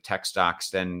terms of like the tech stocks,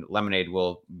 then Lemonade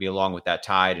will be along with that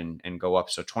tide and go up.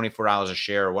 So $24 a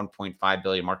share, or 1.5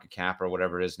 billion market cap, or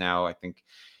whatever it is now, I think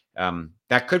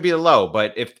that could be the low.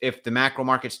 But if the macro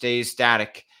market stays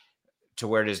static to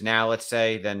where it is now, let's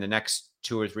say, then the next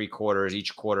 2 or 3 quarters,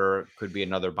 each quarter could be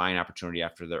another buying opportunity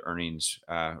after the earnings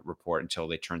report until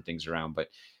they turn things around. But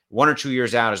 1 or 2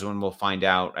 years out is when we'll find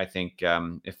out, I think,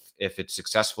 if it's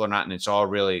successful or not. And it's all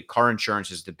really, car insurance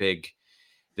is the big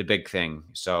thing.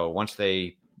 So once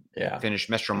they finish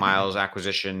Metromile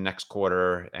acquisition next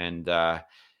quarter, and then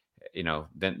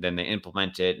they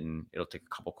implement it, and it'll take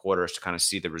a couple quarters to kind of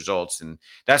see the results. And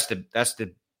that's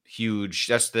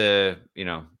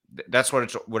what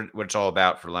it's all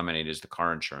about for Lemonade, is the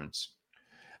car insurance.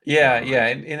 Yeah.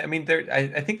 And I mean,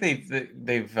 I think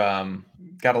they've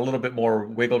got a little bit more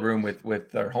wiggle room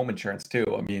with their home insurance too.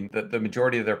 I mean, the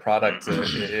majority of their products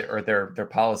or their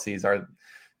policies are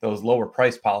those lower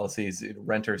price policies,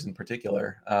 renters in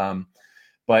particular.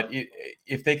 But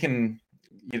if they can,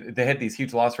 they had these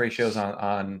huge loss ratios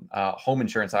on home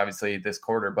insurance, obviously, this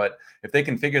quarter. But if they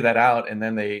can figure that out, and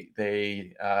then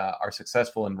they are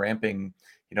successful in ramping,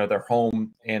 their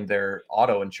home and their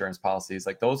auto insurance policies,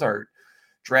 like those are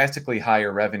drastically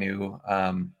higher revenue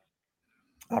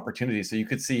opportunities. So you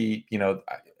could see,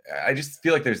 I just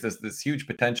feel like there's this huge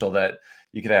potential that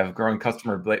you could have growing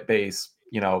customer base,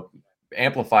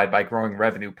 amplified by growing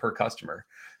revenue per customer.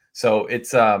 So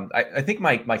it's I think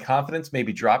my confidence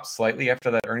maybe dropped slightly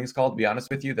after that earnings call, to be honest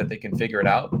with you, that they can figure it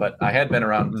out. But I had been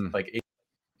around like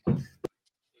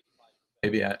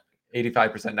maybe at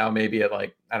 85%, now maybe at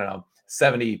like, I don't know,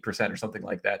 70% or something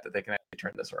like that they can actually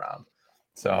turn this around.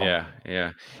 So yeah,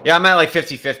 I'm at like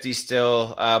 50-50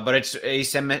 still, but it's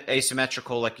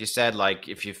asymmetrical, like you said. Like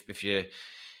if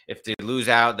they lose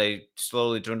out, they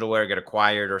slowly dwindle or get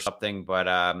acquired or something. But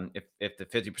if the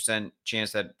 50%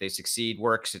 chance that they succeed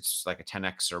works, it's like a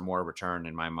 10x or more return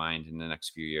in my mind in the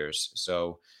next few years.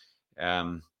 So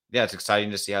it's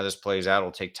exciting to see how this plays out.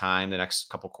 It'll take time. The next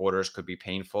couple quarters could be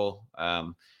painful.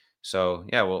 We'll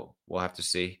have to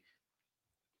see.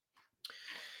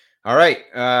 All right.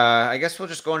 I guess we'll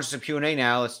just go into some Q&A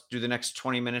now. Let's do the next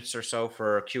 20 minutes or so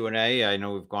for Q&A. I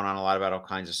know we've gone on a lot about all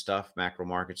kinds of stuff, macro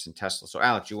markets and Tesla. So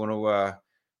Alex, you want to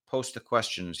post the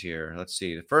questions here? Let's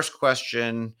see. The first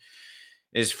question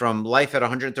is from Life at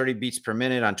 130 beats per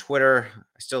minute on Twitter.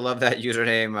 I still love that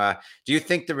username. Do you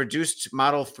think the reduced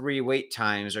Model 3 wait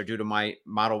times are due to my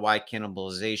Model Y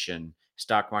cannibalization,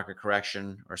 stock market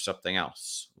correction, or something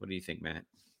else? What do you think, Matt?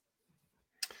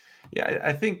 Yeah,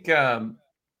 I think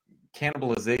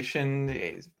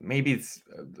cannibalization, maybe it's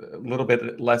a little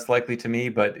bit less likely to me,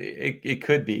 but it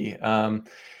could be.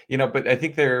 But I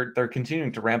think they're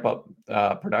continuing to ramp up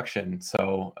production.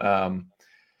 So I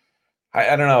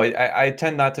don't know. I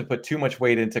tend not to put too much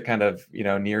weight into kind of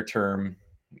near term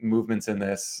movements in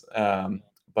this.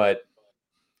 But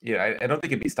Yeah, I don't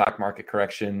think it'd be stock market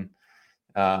correction.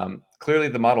 Clearly,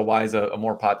 the Model Y is a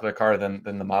more popular car than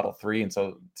the Model 3, and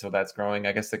so that's growing.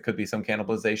 I guess there could be some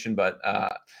cannibalization, but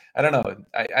I don't know.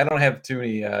 I don't have too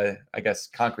many, I guess,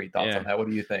 concrete thoughts on Yeah. that. What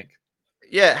do you think?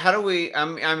 Yeah. How do we?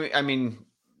 I mean,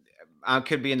 I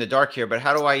could be in the dark here, but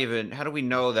how do we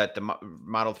know that the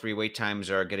Model 3 wait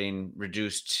times are getting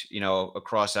reduced,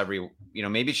 across every,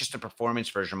 maybe it's just the performance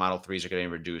version of Model 3s are getting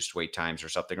reduced wait times or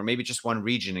something, or maybe just one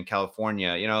region in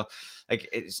California, like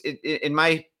in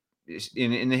my,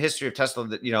 in the history of Tesla,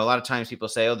 that, a lot of times people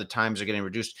say, oh, the times are getting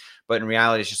reduced, but in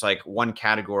reality, it's just like one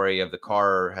category of the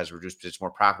car has reduced because it's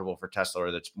more profitable for Tesla,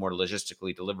 or that's more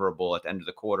logistically deliverable at the end of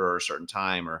the quarter or a certain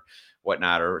time, or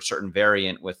whatnot, or a certain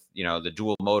variant with, the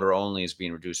dual motor only is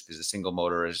being reduced because the single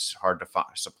motor is hard to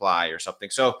supply or something.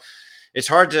 So it's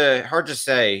hard to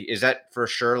say. Is that for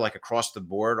sure, like across the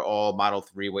board, all Model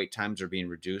 3 wait times are being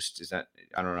reduced? Is that,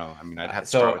 I don't know. I mean, I'd have to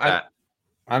start So with that.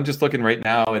 I'm just looking right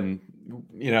now, and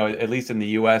at least in the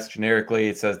U.S. generically,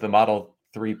 it says the Model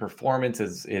 3 performance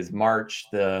is March,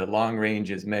 the long range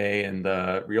is May, and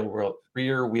the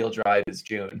rear wheel drive is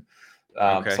June.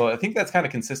 Okay. So I think that's kind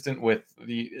of consistent with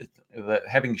the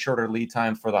having shorter lead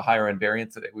time for the higher end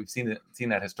variants. That we've seen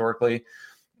that historically.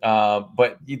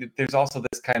 But there's also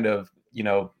this kind of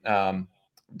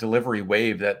delivery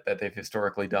wave that they've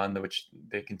historically done, which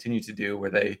they continue to do, where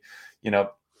they you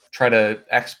know try to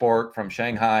export from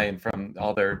Shanghai and from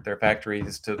all their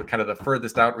factories to the kind of the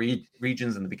furthest out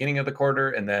regions in the beginning of the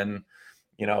quarter, and then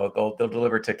they'll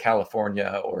deliver to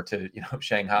California or to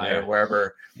Shanghai or Yeah.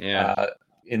 wherever Yeah.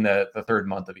 in the third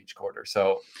month of each quarter.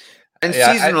 So And yeah,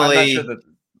 I'm not sure that.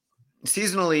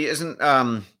 seasonally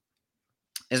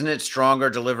isn't it stronger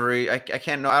delivery? I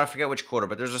can't know. I don't forget which quarter,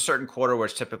 but there's a certain quarter where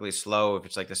it's typically slow. If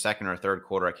it's like the second or third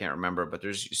quarter, I can't remember. But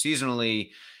there's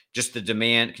seasonally just the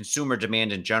demand, consumer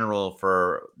demand in general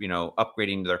for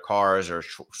upgrading their cars or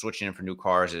switching in for new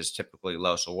cars is typically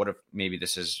low. So what if maybe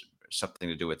this is something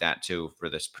to do with that too for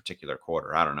this particular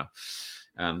quarter? I don't know.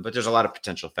 But there's a lot of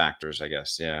potential factors, I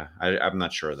guess. Yeah, I'm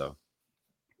not sure though.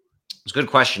 It's a good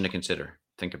question to consider,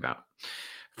 think about.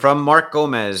 From Mark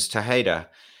Gomez Tejeda,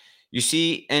 you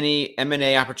see any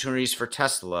M&A opportunities for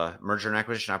Tesla, merger and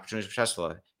acquisition opportunities for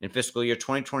Tesla in fiscal year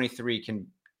 2023 can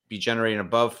be generating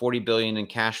above 40 billion in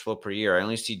cash flow per year. I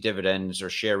only see dividends or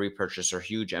share repurchase or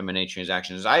huge M&A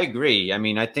transactions. I agree. I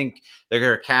mean, I think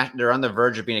they're on the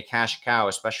verge of being a cash cow,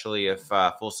 especially if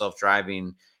full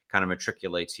self-driving kind of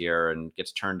matriculates here and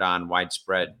gets turned on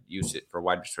widespread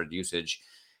usage.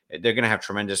 They're going to have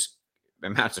tremendous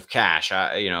amounts of cash,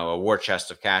 a war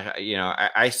chest of cash.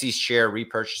 I see share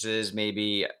repurchases.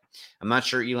 Maybe I'm not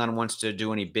sure Elon wants to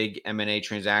do any big M&A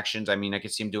transactions. I mean, I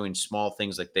could see him doing small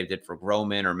things like they did for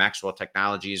Groman or Maxwell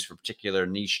Technologies for particular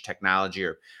niche technology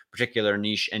or particular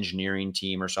niche engineering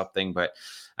team or something. But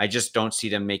I just don't see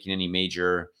them making any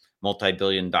major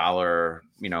multi-billion-dollar,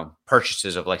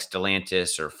 purchases of like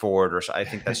Stellantis or Ford or so. I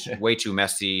think that's way too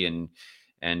messy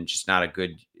and just not a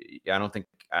good. I don't think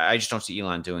I just don't see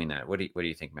Elon doing that. What do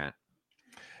you think, Matt?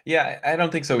 Yeah, I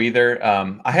don't think so either.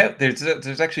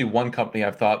 There's actually one company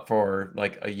I've thought for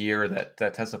like a year that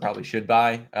Tesla probably should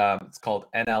buy. It's called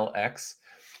NLX,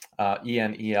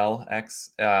 ENELX.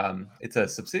 It's a Hmm.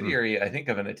 subsidiary, I think,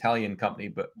 of an Italian company,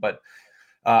 but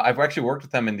I've actually worked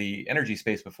with them in the energy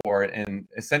space before, and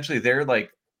essentially they're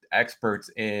like experts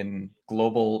in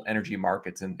global energy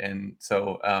markets, and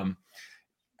so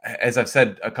as I've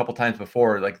said a couple times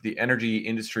before, like the energy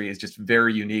industry is just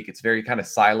very unique. It's very kind of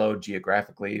siloed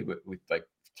geographically with like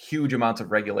huge amounts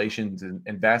of regulations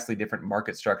and vastly different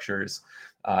market structures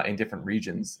in different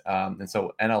regions. And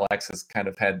so NLX has kind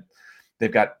of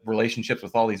they've got relationships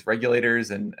with all these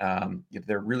regulators, and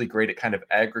they're really great at kind of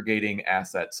aggregating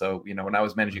assets. So, when I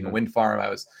was managing a Mhm. wind farm, I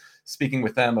was speaking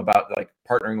with them about like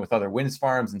partnering with other wind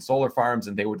farms and solar farms,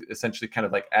 and they would essentially kind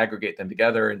of like aggregate them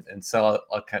together and sell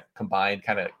a combined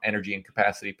kind of energy and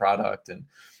capacity product. And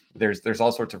there's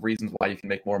all sorts of reasons why you can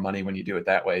make more money when you do it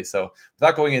that way. So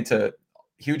without going into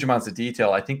huge amounts of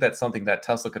detail, I think that's something that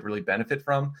Tesla could really benefit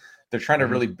from. They're trying to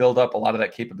really Mhm. build up a lot of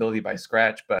that capability by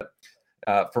scratch, but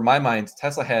for my mind,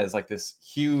 Tesla has like this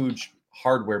huge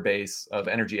hardware base of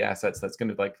energy assets that's going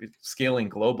to like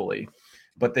scaling globally,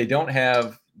 but they don't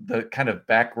have the kind of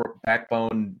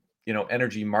backbone,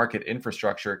 energy market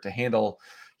infrastructure to handle,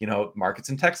 markets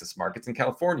in Texas, markets in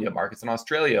California, markets in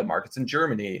Australia, markets in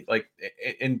Germany, like,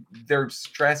 and they're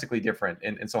drastically different.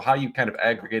 And so how you kind of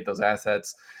aggregate those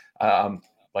assets,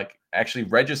 like actually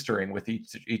registering with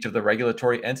each of the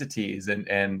regulatory entities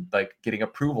and like getting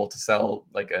approval to sell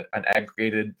like an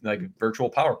aggregated like virtual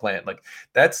power plant. Like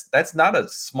that's not a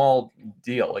small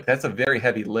deal. Like that's a very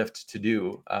heavy lift to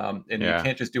do. And you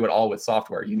can't just do it all with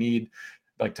software. You need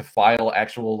like to file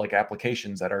actual like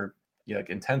applications that are, you know, like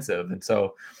intensive. And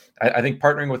so I think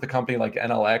partnering with a company like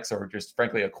NLX, or just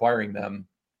frankly acquiring them,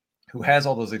 who has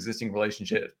all those existing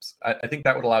relationships, I think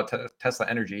that would allow Tesla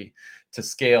Energy to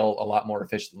scale a lot more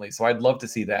efficiently. So I'd love to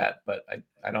see that, but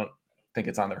I don't think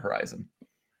it's on the horizon.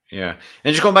 Yeah.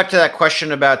 And just going back to that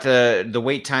question about the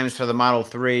wait times for the Model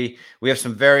 3, we have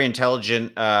some very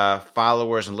intelligent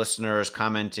followers and listeners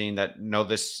commenting that know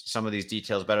some of these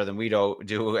details better than we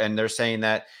do. And they're saying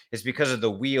that it's because of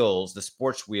the wheels, the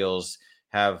sports wheels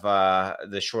have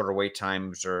the shorter wait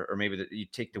times, or maybe you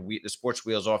take the sports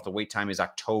wheels off, the wait time is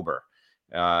October.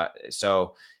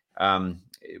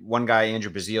 One guy,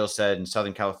 Andrew Bazile, said in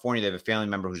Southern California, they have a family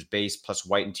member whose base plus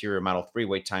white interior Model 3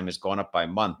 wait time has gone up by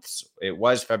months. It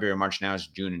was February, March, now it's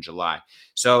June and July.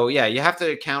 So yeah, you have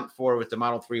to account for, with the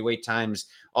Model 3 wait times,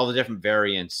 all the different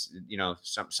variants. You know,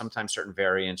 sometimes certain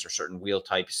variants or certain wheel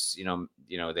types, you know,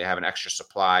 they have an extra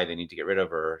supply they need to get rid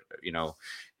of, or, you know,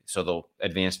 so they'll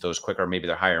advance those quicker. Maybe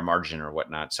they're higher margin or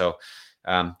whatnot. So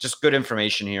just good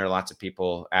information here. Lots of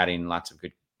people adding lots of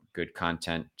good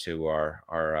content to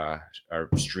our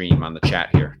stream on the chat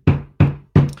here.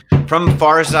 From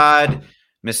Farzad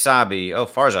Misabi. Oh,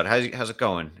 Farzad, how's it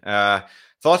going?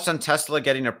 Thoughts on Tesla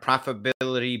getting a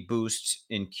profitability boost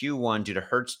in Q1 due to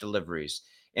Hertz deliveries?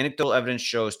 Anecdotal evidence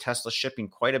shows Tesla shipping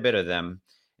quite a bit of them,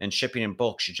 and shipping in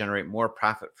bulk should generate more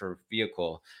profit per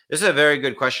vehicle. This is a very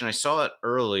good question. I saw it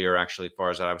earlier, actually,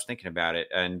 Farzad. I was thinking about it,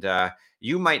 and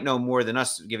you might know more than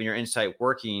us, given your insight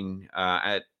working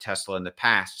at Tesla in the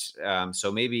past.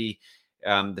 So maybe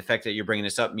the fact that you're bringing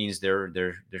this up means there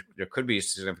could be a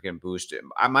significant boost.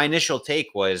 My initial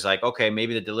take was like, okay,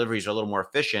 maybe the deliveries are a little more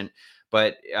efficient,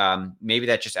 but maybe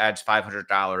that just adds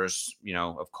 $500, you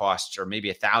know, of costs, or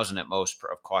maybe $1,000 at most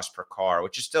of cost per car,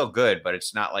 which is still good, but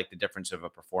it's not like the difference of a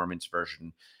performance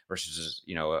version versus,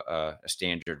 you know, a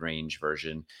standard range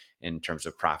version in terms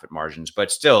of profit margins.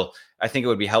 But still, I think it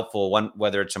would be helpful,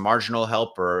 whether it's a marginal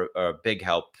help or a big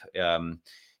help.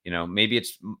 You know, maybe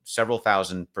it's several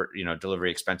thousand per, you know,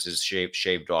 delivery expenses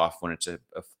shaved off when it's a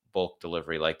bulk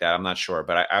delivery like that. I'm not sure,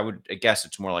 but I would guess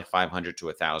it's more like 500 to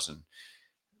 1,000.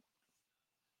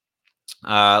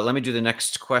 Let me do the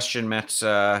next question. Matt's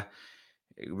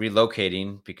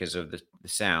relocating because of the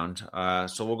sound.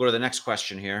 So we'll go to the next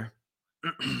question here.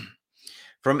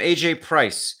 From AJ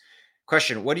Price.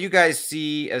 Question: what do you guys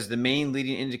see as the main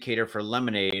leading indicator for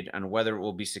Lemonade on whether it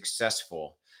will be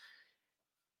successful?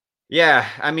 Yeah,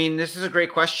 I mean, this is a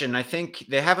great question. I think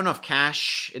they have enough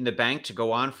cash in the bank to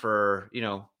go on for, you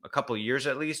know, a couple of years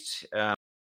at least,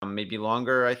 maybe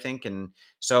longer, I think. And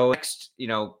so next, you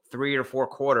know, 3 or 4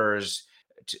 quarters,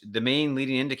 the main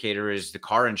leading indicator is the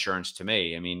car insurance to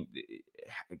me. I mean,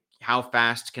 how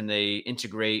fast can they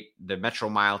integrate the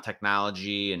Metromile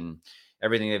technology and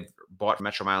everything they've bought from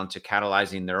Metromile into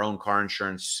catalyzing their own car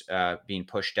insurance being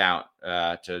pushed out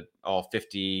to all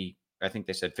 50, I think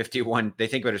they said 51. They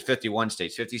think of it as 51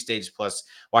 states, 50 states plus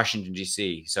Washington,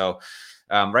 D.C. So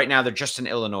right now they're just in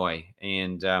Illinois.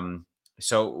 And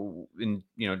so in,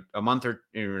 you know, a month or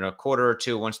in a quarter or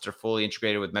two, once they're fully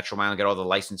integrated with Metromile and get all the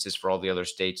licenses for all the other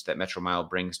states that Metromile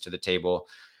brings to the table,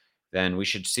 then we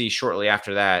should see shortly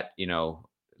after that, you know,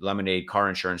 Lemonade car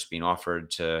insurance being offered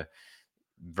to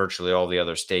virtually all the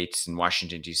other states in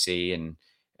Washington, D.C. And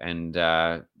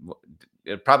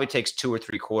it probably takes 2 or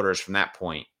 3 quarters from that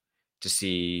point to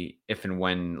see if and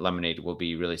when Lemonade will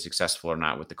be really successful or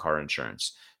not with the car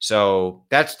insurance. So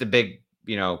that's the big,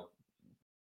 you know,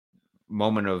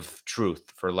 moment of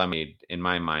truth for Lemonade in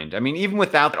my mind. I mean, even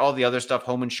without all the other stuff,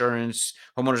 home insurance,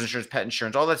 homeowners insurance, pet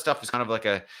insurance, all that stuff is kind of like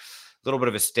a little bit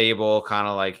of a stable kind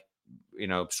of like, you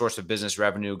know, source of business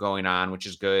revenue going on, which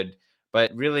is good.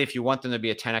 But really, if you want them to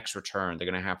be a 10x return, they're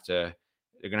going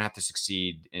to have to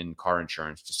succeed in car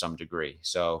insurance to some degree.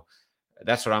 So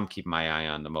that's what I'm keeping my eye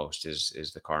on the most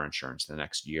is the car insurance the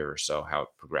next year or so, how it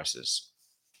progresses.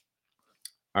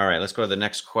 All right, let's go to the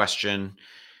next question.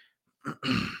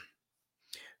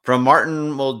 From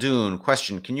Martin Muldoon.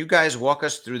 Question: can you guys walk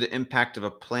us through the impact of a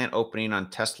plant opening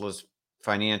on Tesla's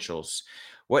financials?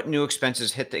 What new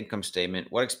expenses hit the income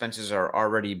statement? What expenses are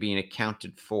already being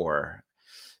accounted for?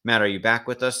 Matt, are you back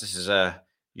with us? This is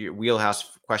your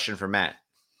wheelhouse question for Matt.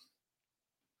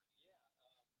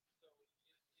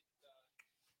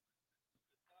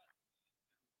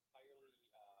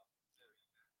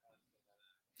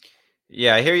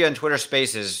 Yeah, I hear you on Twitter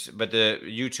Spaces, but the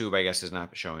YouTube, I guess, is not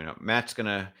showing up. Matt's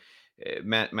gonna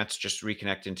Matt's just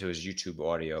reconnecting to his YouTube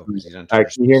audio because he's on All right,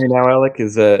 Twitter can you hear me Spaces. now, Alec?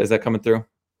 Is that coming through?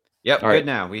 Yep, All good right.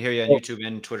 now. We hear you on Well, YouTube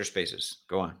and Twitter Spaces.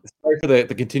 Go on. sorry for the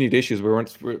continued issues. We're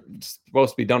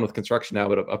supposed to be done with construction now,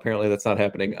 but apparently that's not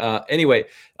happening. Anyway,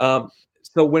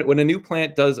 so when a new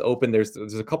plant does open, there's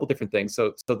a couple different things.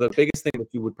 So the biggest thing that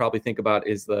you would probably think about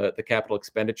is the capital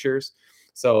expenditures.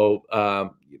 So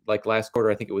like last quarter,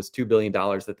 I think it was $2 billion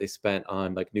that they spent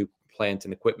on like new plant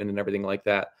and equipment and everything like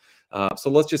that. So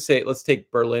let's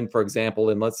take Berlin, for example,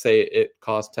 and let's say it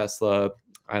cost Tesla,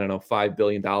 I don't know, $5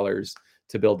 billion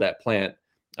to build that plant,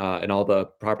 and all the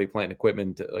property, plant, and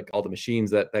equipment, like all the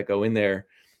machines that go in there.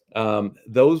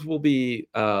 Those will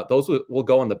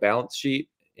go on the balance sheet,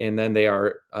 and then they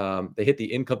hit the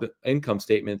income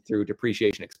statement through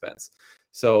depreciation expense.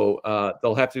 So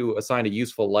they'll have to assign a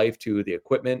useful life to the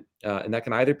equipment, and that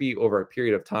can either be over a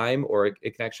period of time, or it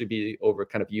can actually be over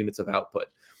kind of units of output.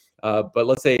 But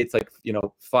let's say it's like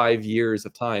 5 years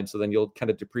of time, so then you'll kind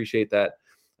of depreciate that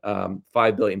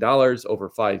 $5 billion over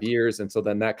 5 years, and so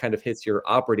then that kind of hits your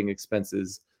operating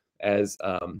expenses as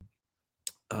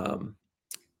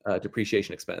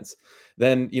depreciation expense.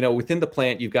 Then within the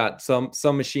plant you've got some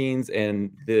machines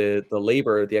and the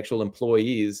labor, the actual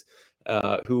employees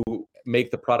who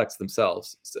make the products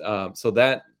themselves. So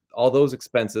that all those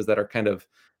expenses that are kind of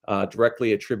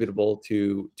directly attributable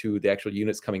to the actual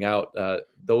units coming out,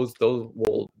 those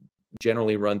will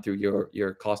generally run through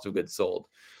your cost of goods sold.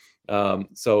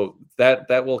 So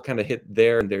that will kind of hit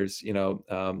there, and there's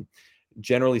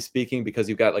generally speaking, because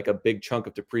you've got like a big chunk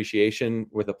of depreciation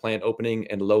with a plant opening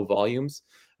and low volumes,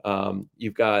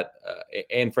 you've got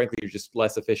and frankly you're just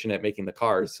less efficient at making the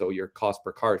cars, so your cost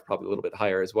per car is probably a little bit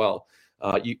higher as well.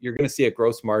 You're going to see a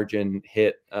gross margin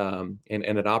hit and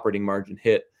an operating margin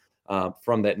hit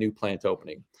from that new plant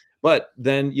opening. But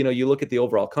then, you look at the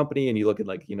overall company and you look at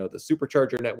like, the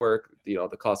supercharger network,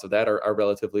 the costs of that are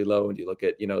relatively low. And you look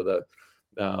at,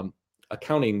 the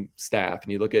accounting staff,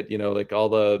 and you look at, like all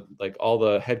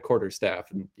the headquarters staff,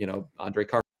 and, Andre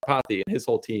Carpathy and his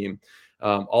whole team,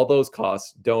 all those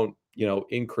costs don't,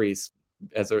 increase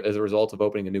as a result of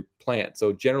opening a new plant.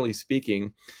 So generally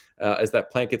speaking, as that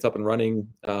plant gets up and running,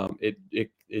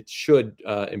 it should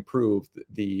improve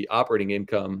the operating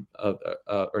income of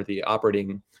or the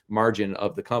operating margin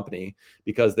of the company,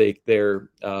 because their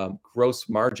gross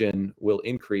margin will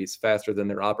increase faster than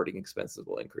their operating expenses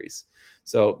will increase.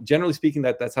 So generally speaking,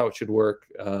 that's how it should work.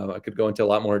 I could go into a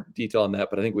lot more detail on that,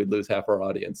 but I think we'd lose half our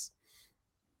audience.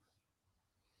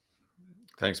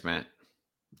 Thanks, Matt.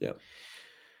 Yeah.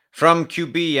 From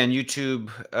QB and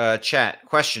YouTube chat,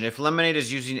 question: if Lemonade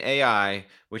is using AI,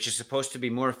 which is supposed to be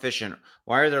more efficient,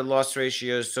 why are their loss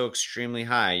ratios so extremely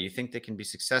high? You think they can be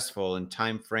successful in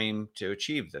time frame to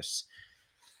achieve this?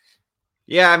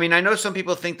 Yeah, I mean, I know some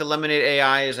people think the Lemonade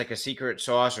AI is like a secret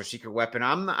sauce or secret weapon.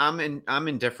 I'm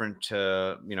indifferent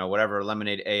to whatever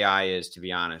Lemonade AI is, to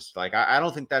be honest. Like I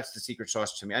don't think that's the secret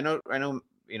sauce to me. I know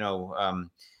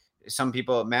some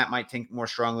people, Matt might think more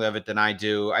strongly of it than I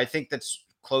do. I think that's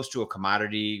close to a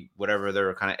commodity, whatever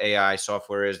their kind of AI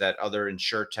software is, that other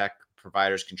insurtech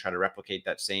providers can try to replicate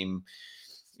that same,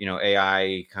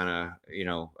 AI kind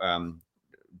of,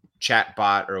 chat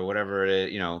bot or whatever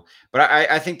it is, but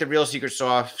I think the real secret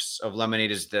sauce of Lemonade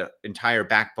is the entire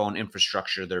backbone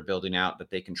infrastructure they're building out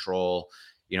that they control,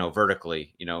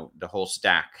 vertically, the whole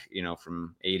stack,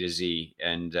 from A to Z.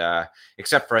 And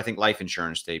except for, I think, life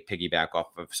insurance, they piggyback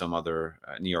off of some other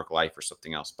New York Life or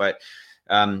something else. But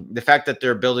the fact that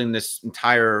they're building this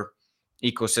entire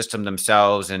ecosystem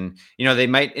themselves, and they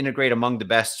might integrate among the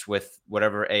best with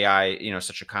whatever AI,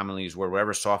 such a commonly used word,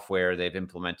 whatever software they've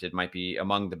implemented might be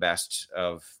among the best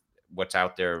of what's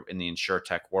out there in the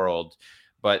insurtech world.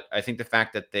 But I think the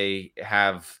fact that they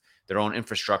have their own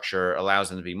infrastructure allows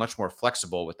them to be much more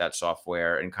flexible with that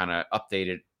software and kind of update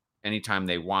it anytime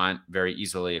they want very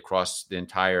easily across the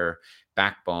entire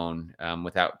backbone,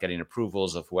 without getting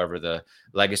approvals of whoever the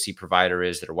legacy provider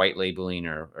is that are white labeling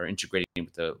or integrating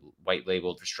with the white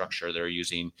labeled infrastructure they're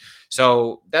using.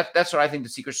 So that's what I think the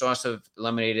secret sauce of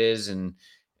Lemonade is, and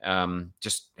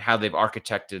just how they've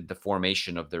architected the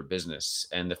formation of their business,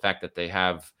 and the fact that they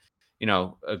have,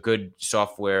 a good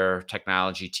software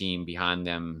technology team behind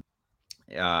them,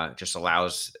 just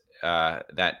allows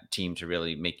that team to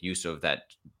really make use of that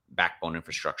backbone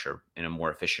infrastructure in a more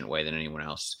efficient way than anyone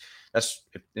else. That's,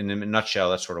 in a nutshell,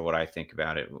 that's sort of what I think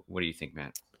about it. What do you think,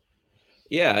 Matt?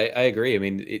 Yeah, I agree. I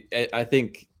mean, I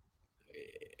think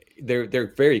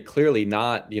they're very clearly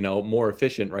not, more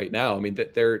efficient right now. I mean,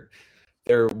 that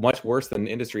they're much worse than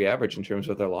industry average in terms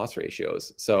of their loss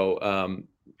ratios. So,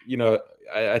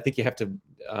 I think you have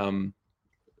to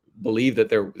believe that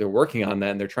they're working on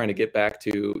that, and they're trying to get back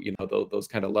to, you know, those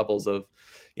kind of levels of,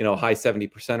 you know, high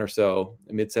 70% or so,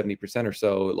 mid 70% or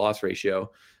so loss ratio.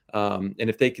 And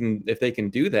if they can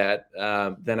do that,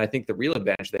 then I think the real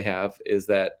advantage they have is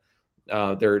that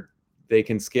they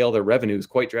can scale their revenues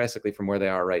quite drastically from where they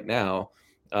are right now,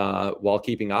 while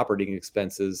keeping operating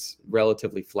expenses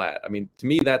relatively flat. I mean, to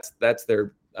me, that's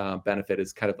their benefit,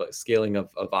 is kind of a scaling of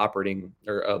operating,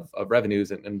 or of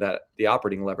revenues, and that the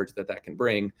operating leverage that can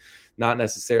bring, not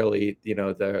necessarily, you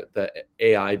know, the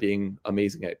AI being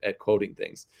amazing at quoting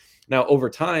things. Now, over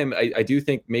time, I do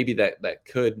think maybe that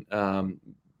could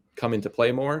come into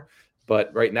play more.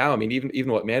 But right now, I mean,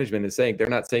 even what management is saying, they're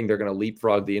not saying they're going to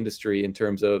leapfrog the industry in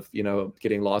terms of, you know,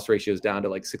 getting loss ratios down to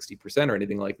like 60% or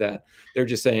anything like that. They're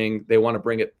just saying they want to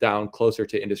bring it down closer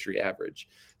to industry average.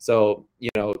 So, you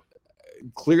know,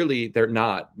 clearly they're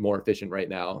not more efficient right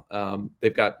now.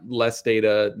 They've got less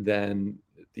data than,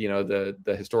 you know,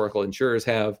 the historical insurers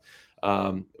have.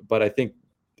 But I think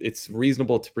it's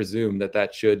reasonable to presume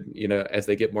that should, you know, as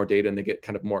they get more data and they get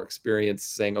kind of more experience,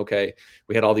 saying, okay,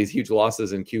 we had all these huge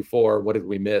losses in Q4. What did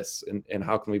we miss? And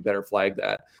how can we better flag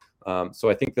that?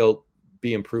 So I think they'll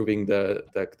be improving the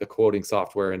quoting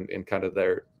software and kind of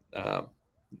their,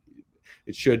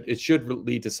 it should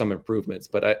lead to some improvements,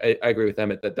 but I agree with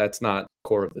Emmett that that's not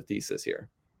core of the thesis here.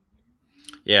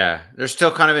 Yeah, they're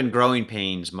still kind of in growing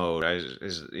pains mode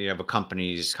as you have a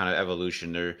company's kind of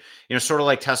evolution. They're, you know, sort of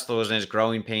like Tesla was in its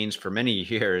growing pains for many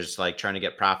years, like trying to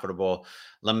get profitable.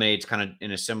 Lemonade's kind of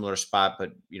in a similar spot,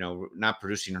 but, you know, not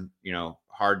producing, you know,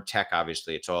 hard tech.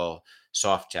 Obviously, it's all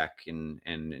soft tech and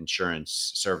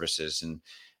insurance services. And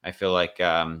I feel like,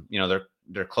 you know,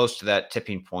 they're close to that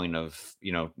tipping point of,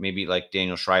 you know, maybe like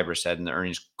Daniel Schreiber said in the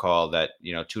earnings call that,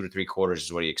 you know, 2 to 3 quarters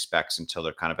is what he expects until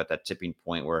they're kind of at that tipping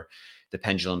point where the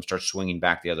pendulum starts swinging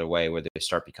back the other way, where they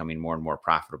start becoming more and more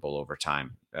profitable over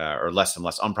time, or less and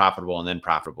less unprofitable and then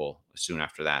profitable soon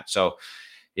after that. So,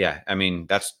 yeah, I mean,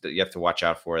 you have to watch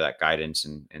out for that guidance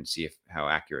and see how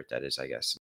accurate that is, I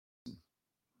guess.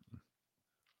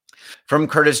 From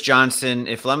Curtis Johnson,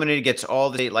 if Lemonade gets all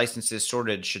the state licenses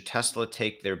sorted, should Tesla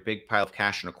take their big pile of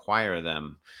cash and acquire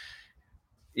them?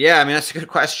 Yeah, I mean, that's a good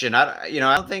question. I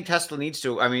don't think Tesla needs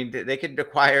to. I mean, they could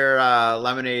acquire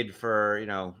Lemonade for, you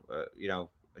know,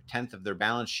 a tenth of their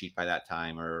balance sheet by that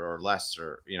time, or less,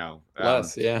 or, you know,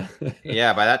 less, yeah,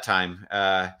 yeah, by that time.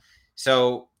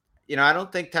 So, you know, I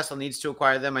don't think Tesla needs to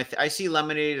acquire them. I see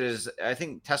Lemonade as, I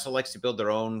think Tesla likes to build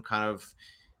their own kind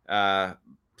of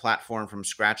platform from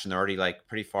scratch, and they're already like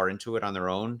pretty far into it on their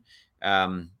own.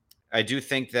 I do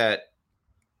think that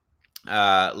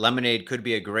Lemonade could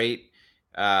be a great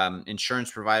insurance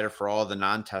provider for all the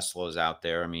non-Teslas out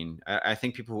there. I mean, I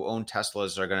think people who own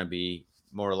Teslas are going to be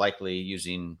more likely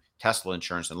using Tesla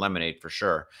insurance than Lemonade for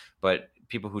sure. But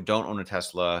people who don't own a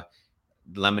Tesla,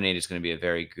 Lemonade is going to be a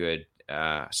very good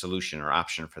solution or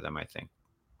option for them, I think.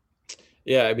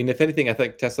 Yeah, I mean, if anything, I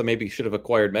think Tesla maybe should have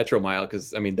acquired Metromile,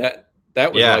 because I mean that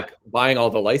was like buying all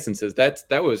the licenses.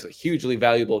 That was a hugely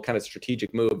valuable kind of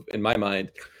strategic move in my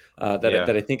mind.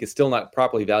 That I think is still not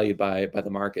properly valued by the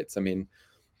markets. I mean,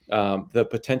 the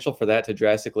potential for that to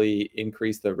drastically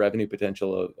increase the revenue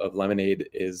potential of Lemonade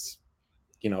is,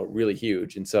 you know, really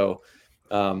huge. And so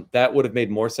that would have made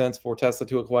more sense for Tesla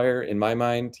to acquire, in my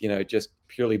mind. You know, just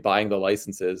purely buying the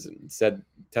licenses. And said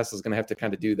Tesla's going to have to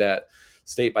kind of do that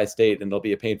state by state, and there'll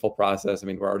be a painful process. I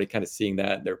mean, we're already kind of seeing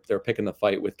that. They're picking the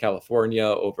fight with California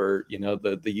over, you know,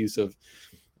 the use of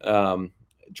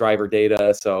driver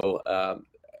data. So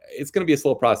it's going to be a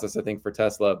slow process, I think, for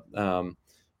Tesla.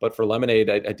 But for Lemonade,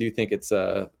 I do think it's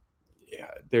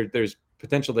there's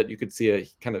potential that you could see a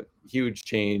kind of huge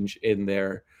change in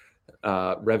their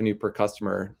revenue per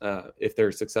customer if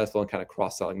they're successful in kind of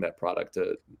cross-selling that product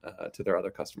to their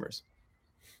other customers.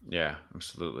 Yeah,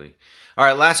 absolutely. All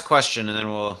right, last question, and then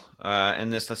we'll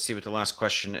end this. Let's see what the last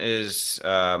question is.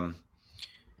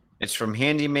 It's from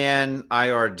Handyman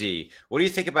IRD. What do you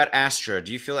think about Astra?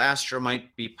 Do you feel Astra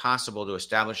might be possible to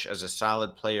establish as a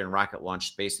solid player in rocket launch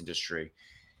space industry?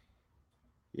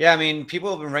 Yeah, I mean, people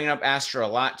have been bringing up Astra a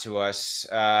lot to us.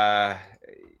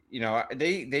 You know,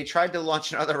 they tried to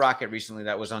launch another rocket recently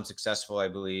that was unsuccessful, I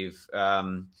believe.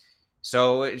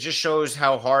 So it just shows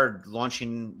how hard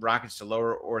launching rockets to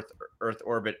lower Earth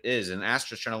orbit is. And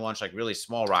Astra's trying to launch like really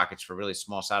small rockets for really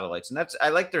small satellites. And I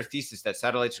like their thesis that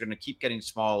satellites are going to keep getting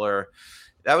smaller.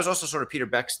 That was also sort of Peter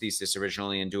Beck's thesis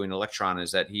originally in doing Electron,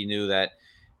 is that he knew that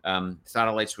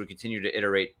satellites would continue to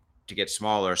iterate to get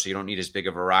smaller. So you don't need as big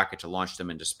of a rocket to launch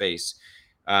them into space.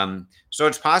 So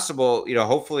it's possible, you know,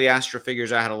 hopefully Astra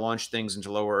figures out how to launch things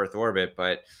into lower Earth orbit,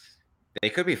 but they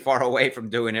could be far away from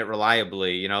doing it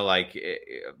reliably. You know, like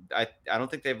I don't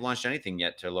think they've launched anything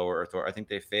yet to lower Earth orbit. I think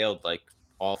they failed like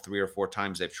all 3 or 4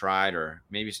 times they've tried, or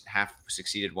maybe half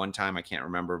succeeded one time. I can't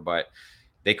remember, but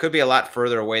they could be a lot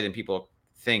further away than people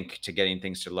think to getting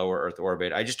things to lower Earth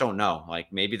orbit. I just don't know.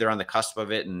 Like maybe they're on the cusp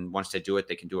of it, and once they do it,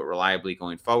 they can do it reliably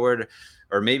going forward,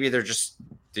 or maybe they just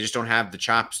don't have the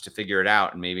chops to figure it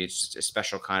out, and maybe it's just a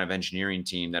special kind of engineering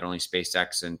team that only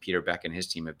SpaceX and Peter Beck and his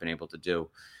team have been able to do.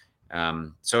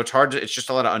 So it's hard to, it's just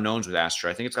a lot of unknowns with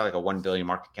Astra. I think it's got like a 1 billion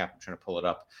market cap. I'm trying to pull it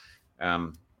up,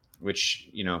 which,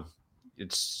 you know,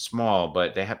 it's small,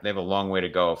 but they have a long way to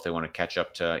go if they want to catch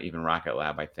up to even Rocket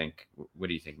Lab, I think. What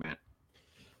do you think, Matt?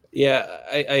 Yeah,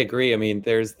 I agree. I mean,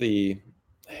 there's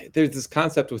this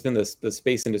concept within the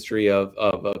space industry of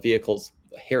vehicles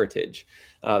heritage.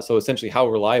 So essentially, how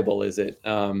reliable is it?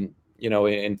 You know,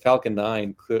 and Falcon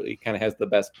 9 clearly kind of has the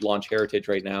best launch heritage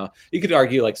right now. You could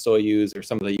argue like Soyuz or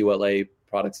some of the ULA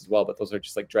products as well, but those are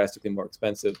just like drastically more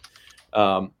expensive.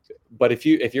 But if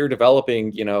you're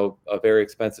developing, you know, a very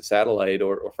expensive satellite,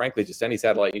 or frankly just any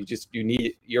satellite, you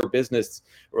need, your business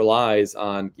relies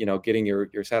on, you know, getting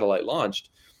your satellite launched.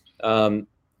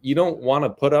 You don't want to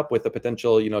put up with a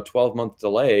potential, you know, 12-month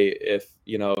delay if,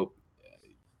 you know,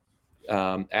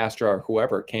 Astra or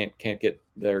whoever can't get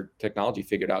their technology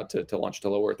figured out to launch to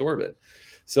low Earth orbit.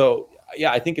 So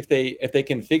yeah, I think if they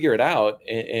can figure it out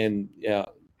and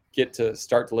get to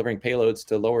start delivering payloads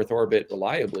to low Earth orbit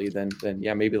reliably, then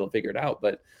yeah, maybe they'll figure it out.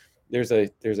 But there's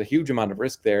a huge amount of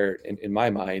risk there in my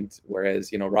mind.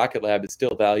 Whereas, you know, Rocket Lab is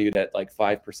still valued at like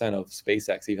 5% of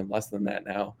SpaceX, even less than that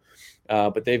now.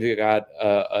 But they've got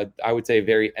I would say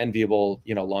very enviable,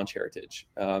 you know, launch heritage.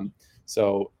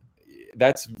 So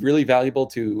that's really valuable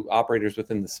to operators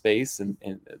within the space and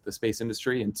the space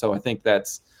industry. And so I think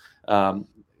that's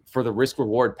for the risk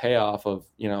reward payoff of,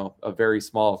 you know, a very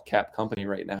small cap company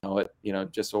right now at, you know,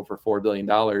 just over $4 billion.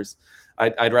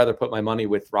 I'd rather put my money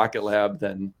with Rocket Lab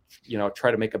than, you know,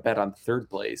 try to make a bet on third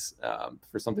place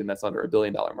for something that's under $1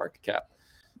 billion market cap.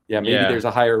 Yeah, maybe there's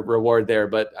a higher reward there,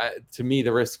 but to me,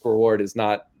 the risk reward is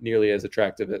not nearly as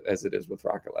attractive as it is with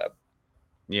Rocket Lab.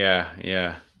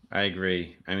 Yeah, I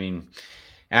agree. I mean,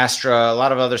 Astra, a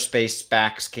lot of other space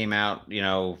SPACs came out, you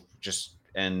know, just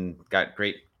and got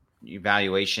great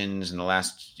evaluations in the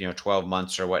last, you know, 12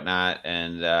 months or whatnot.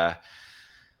 And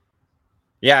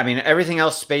yeah, I mean, everything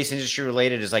else space industry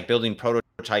related is like building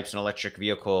prototypes in electric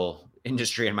vehicle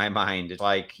industry in my mind. It's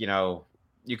like, you know,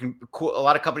 a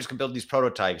lot of companies can build these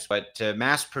prototypes, but to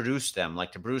mass produce them,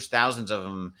 like to produce thousands of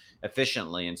them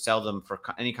efficiently and sell them for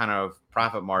any kind of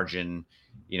profit margin,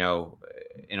 you know,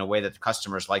 in a way that the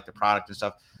customers like the product and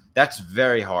stuff, that's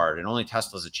very hard. And only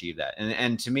Tesla's achieved that.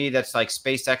 And to me, that's like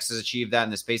SpaceX has achieved that in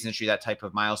the space industry, that type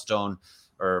of milestone,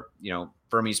 or, you know,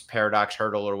 Fermi's paradox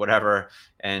hurdle or whatever.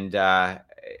 And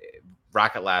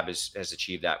Rocket Lab has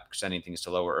achieved that, sending things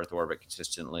to lower Earth orbit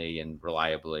consistently and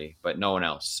reliably, but no one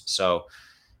else. So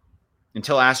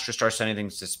until Astra starts sending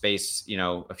things to space, you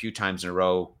know, a few times in a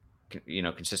row, you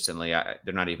know, consistently,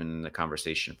 they're not even in the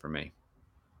conversation for me.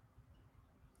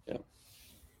 Yeah.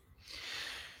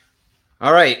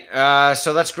 All right.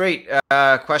 So that's great.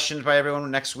 Questions by everyone.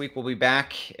 Next week we'll be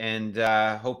back, and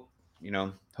hope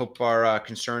our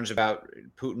concerns about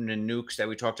Putin and nukes that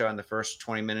we talked about in the first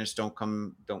 20 minutes don't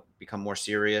become more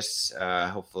serious.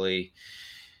 Hopefully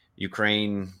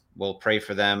Ukraine will pray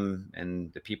for them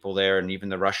and the people there, and even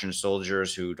the Russian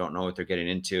soldiers who don't know what they're getting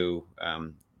into.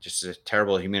 Just a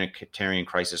terrible humanitarian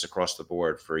crisis across the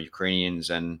board for Ukrainians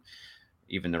and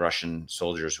even the Russian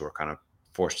soldiers who are kind of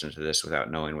forced into this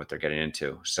without knowing what they're getting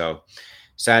into. So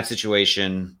sad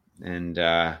situation. And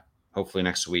hopefully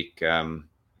next week,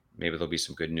 maybe there'll be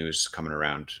some good news coming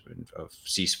around of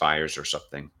ceasefires or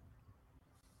something.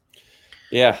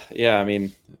 Yeah. I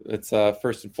mean, it's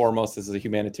first and foremost, this is a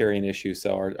humanitarian issue.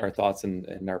 So our thoughts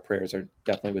and our prayers are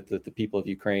definitely with the people of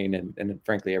Ukraine and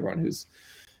frankly, everyone who's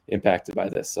impacted by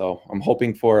this. So I'm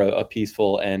hoping for a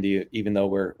peaceful end, even though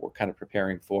we're kind of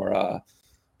preparing for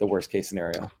the worst case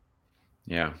scenario.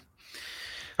 Yeah.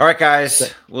 All right,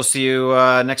 guys. We'll see you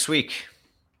next week.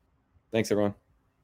 Thanks, everyone.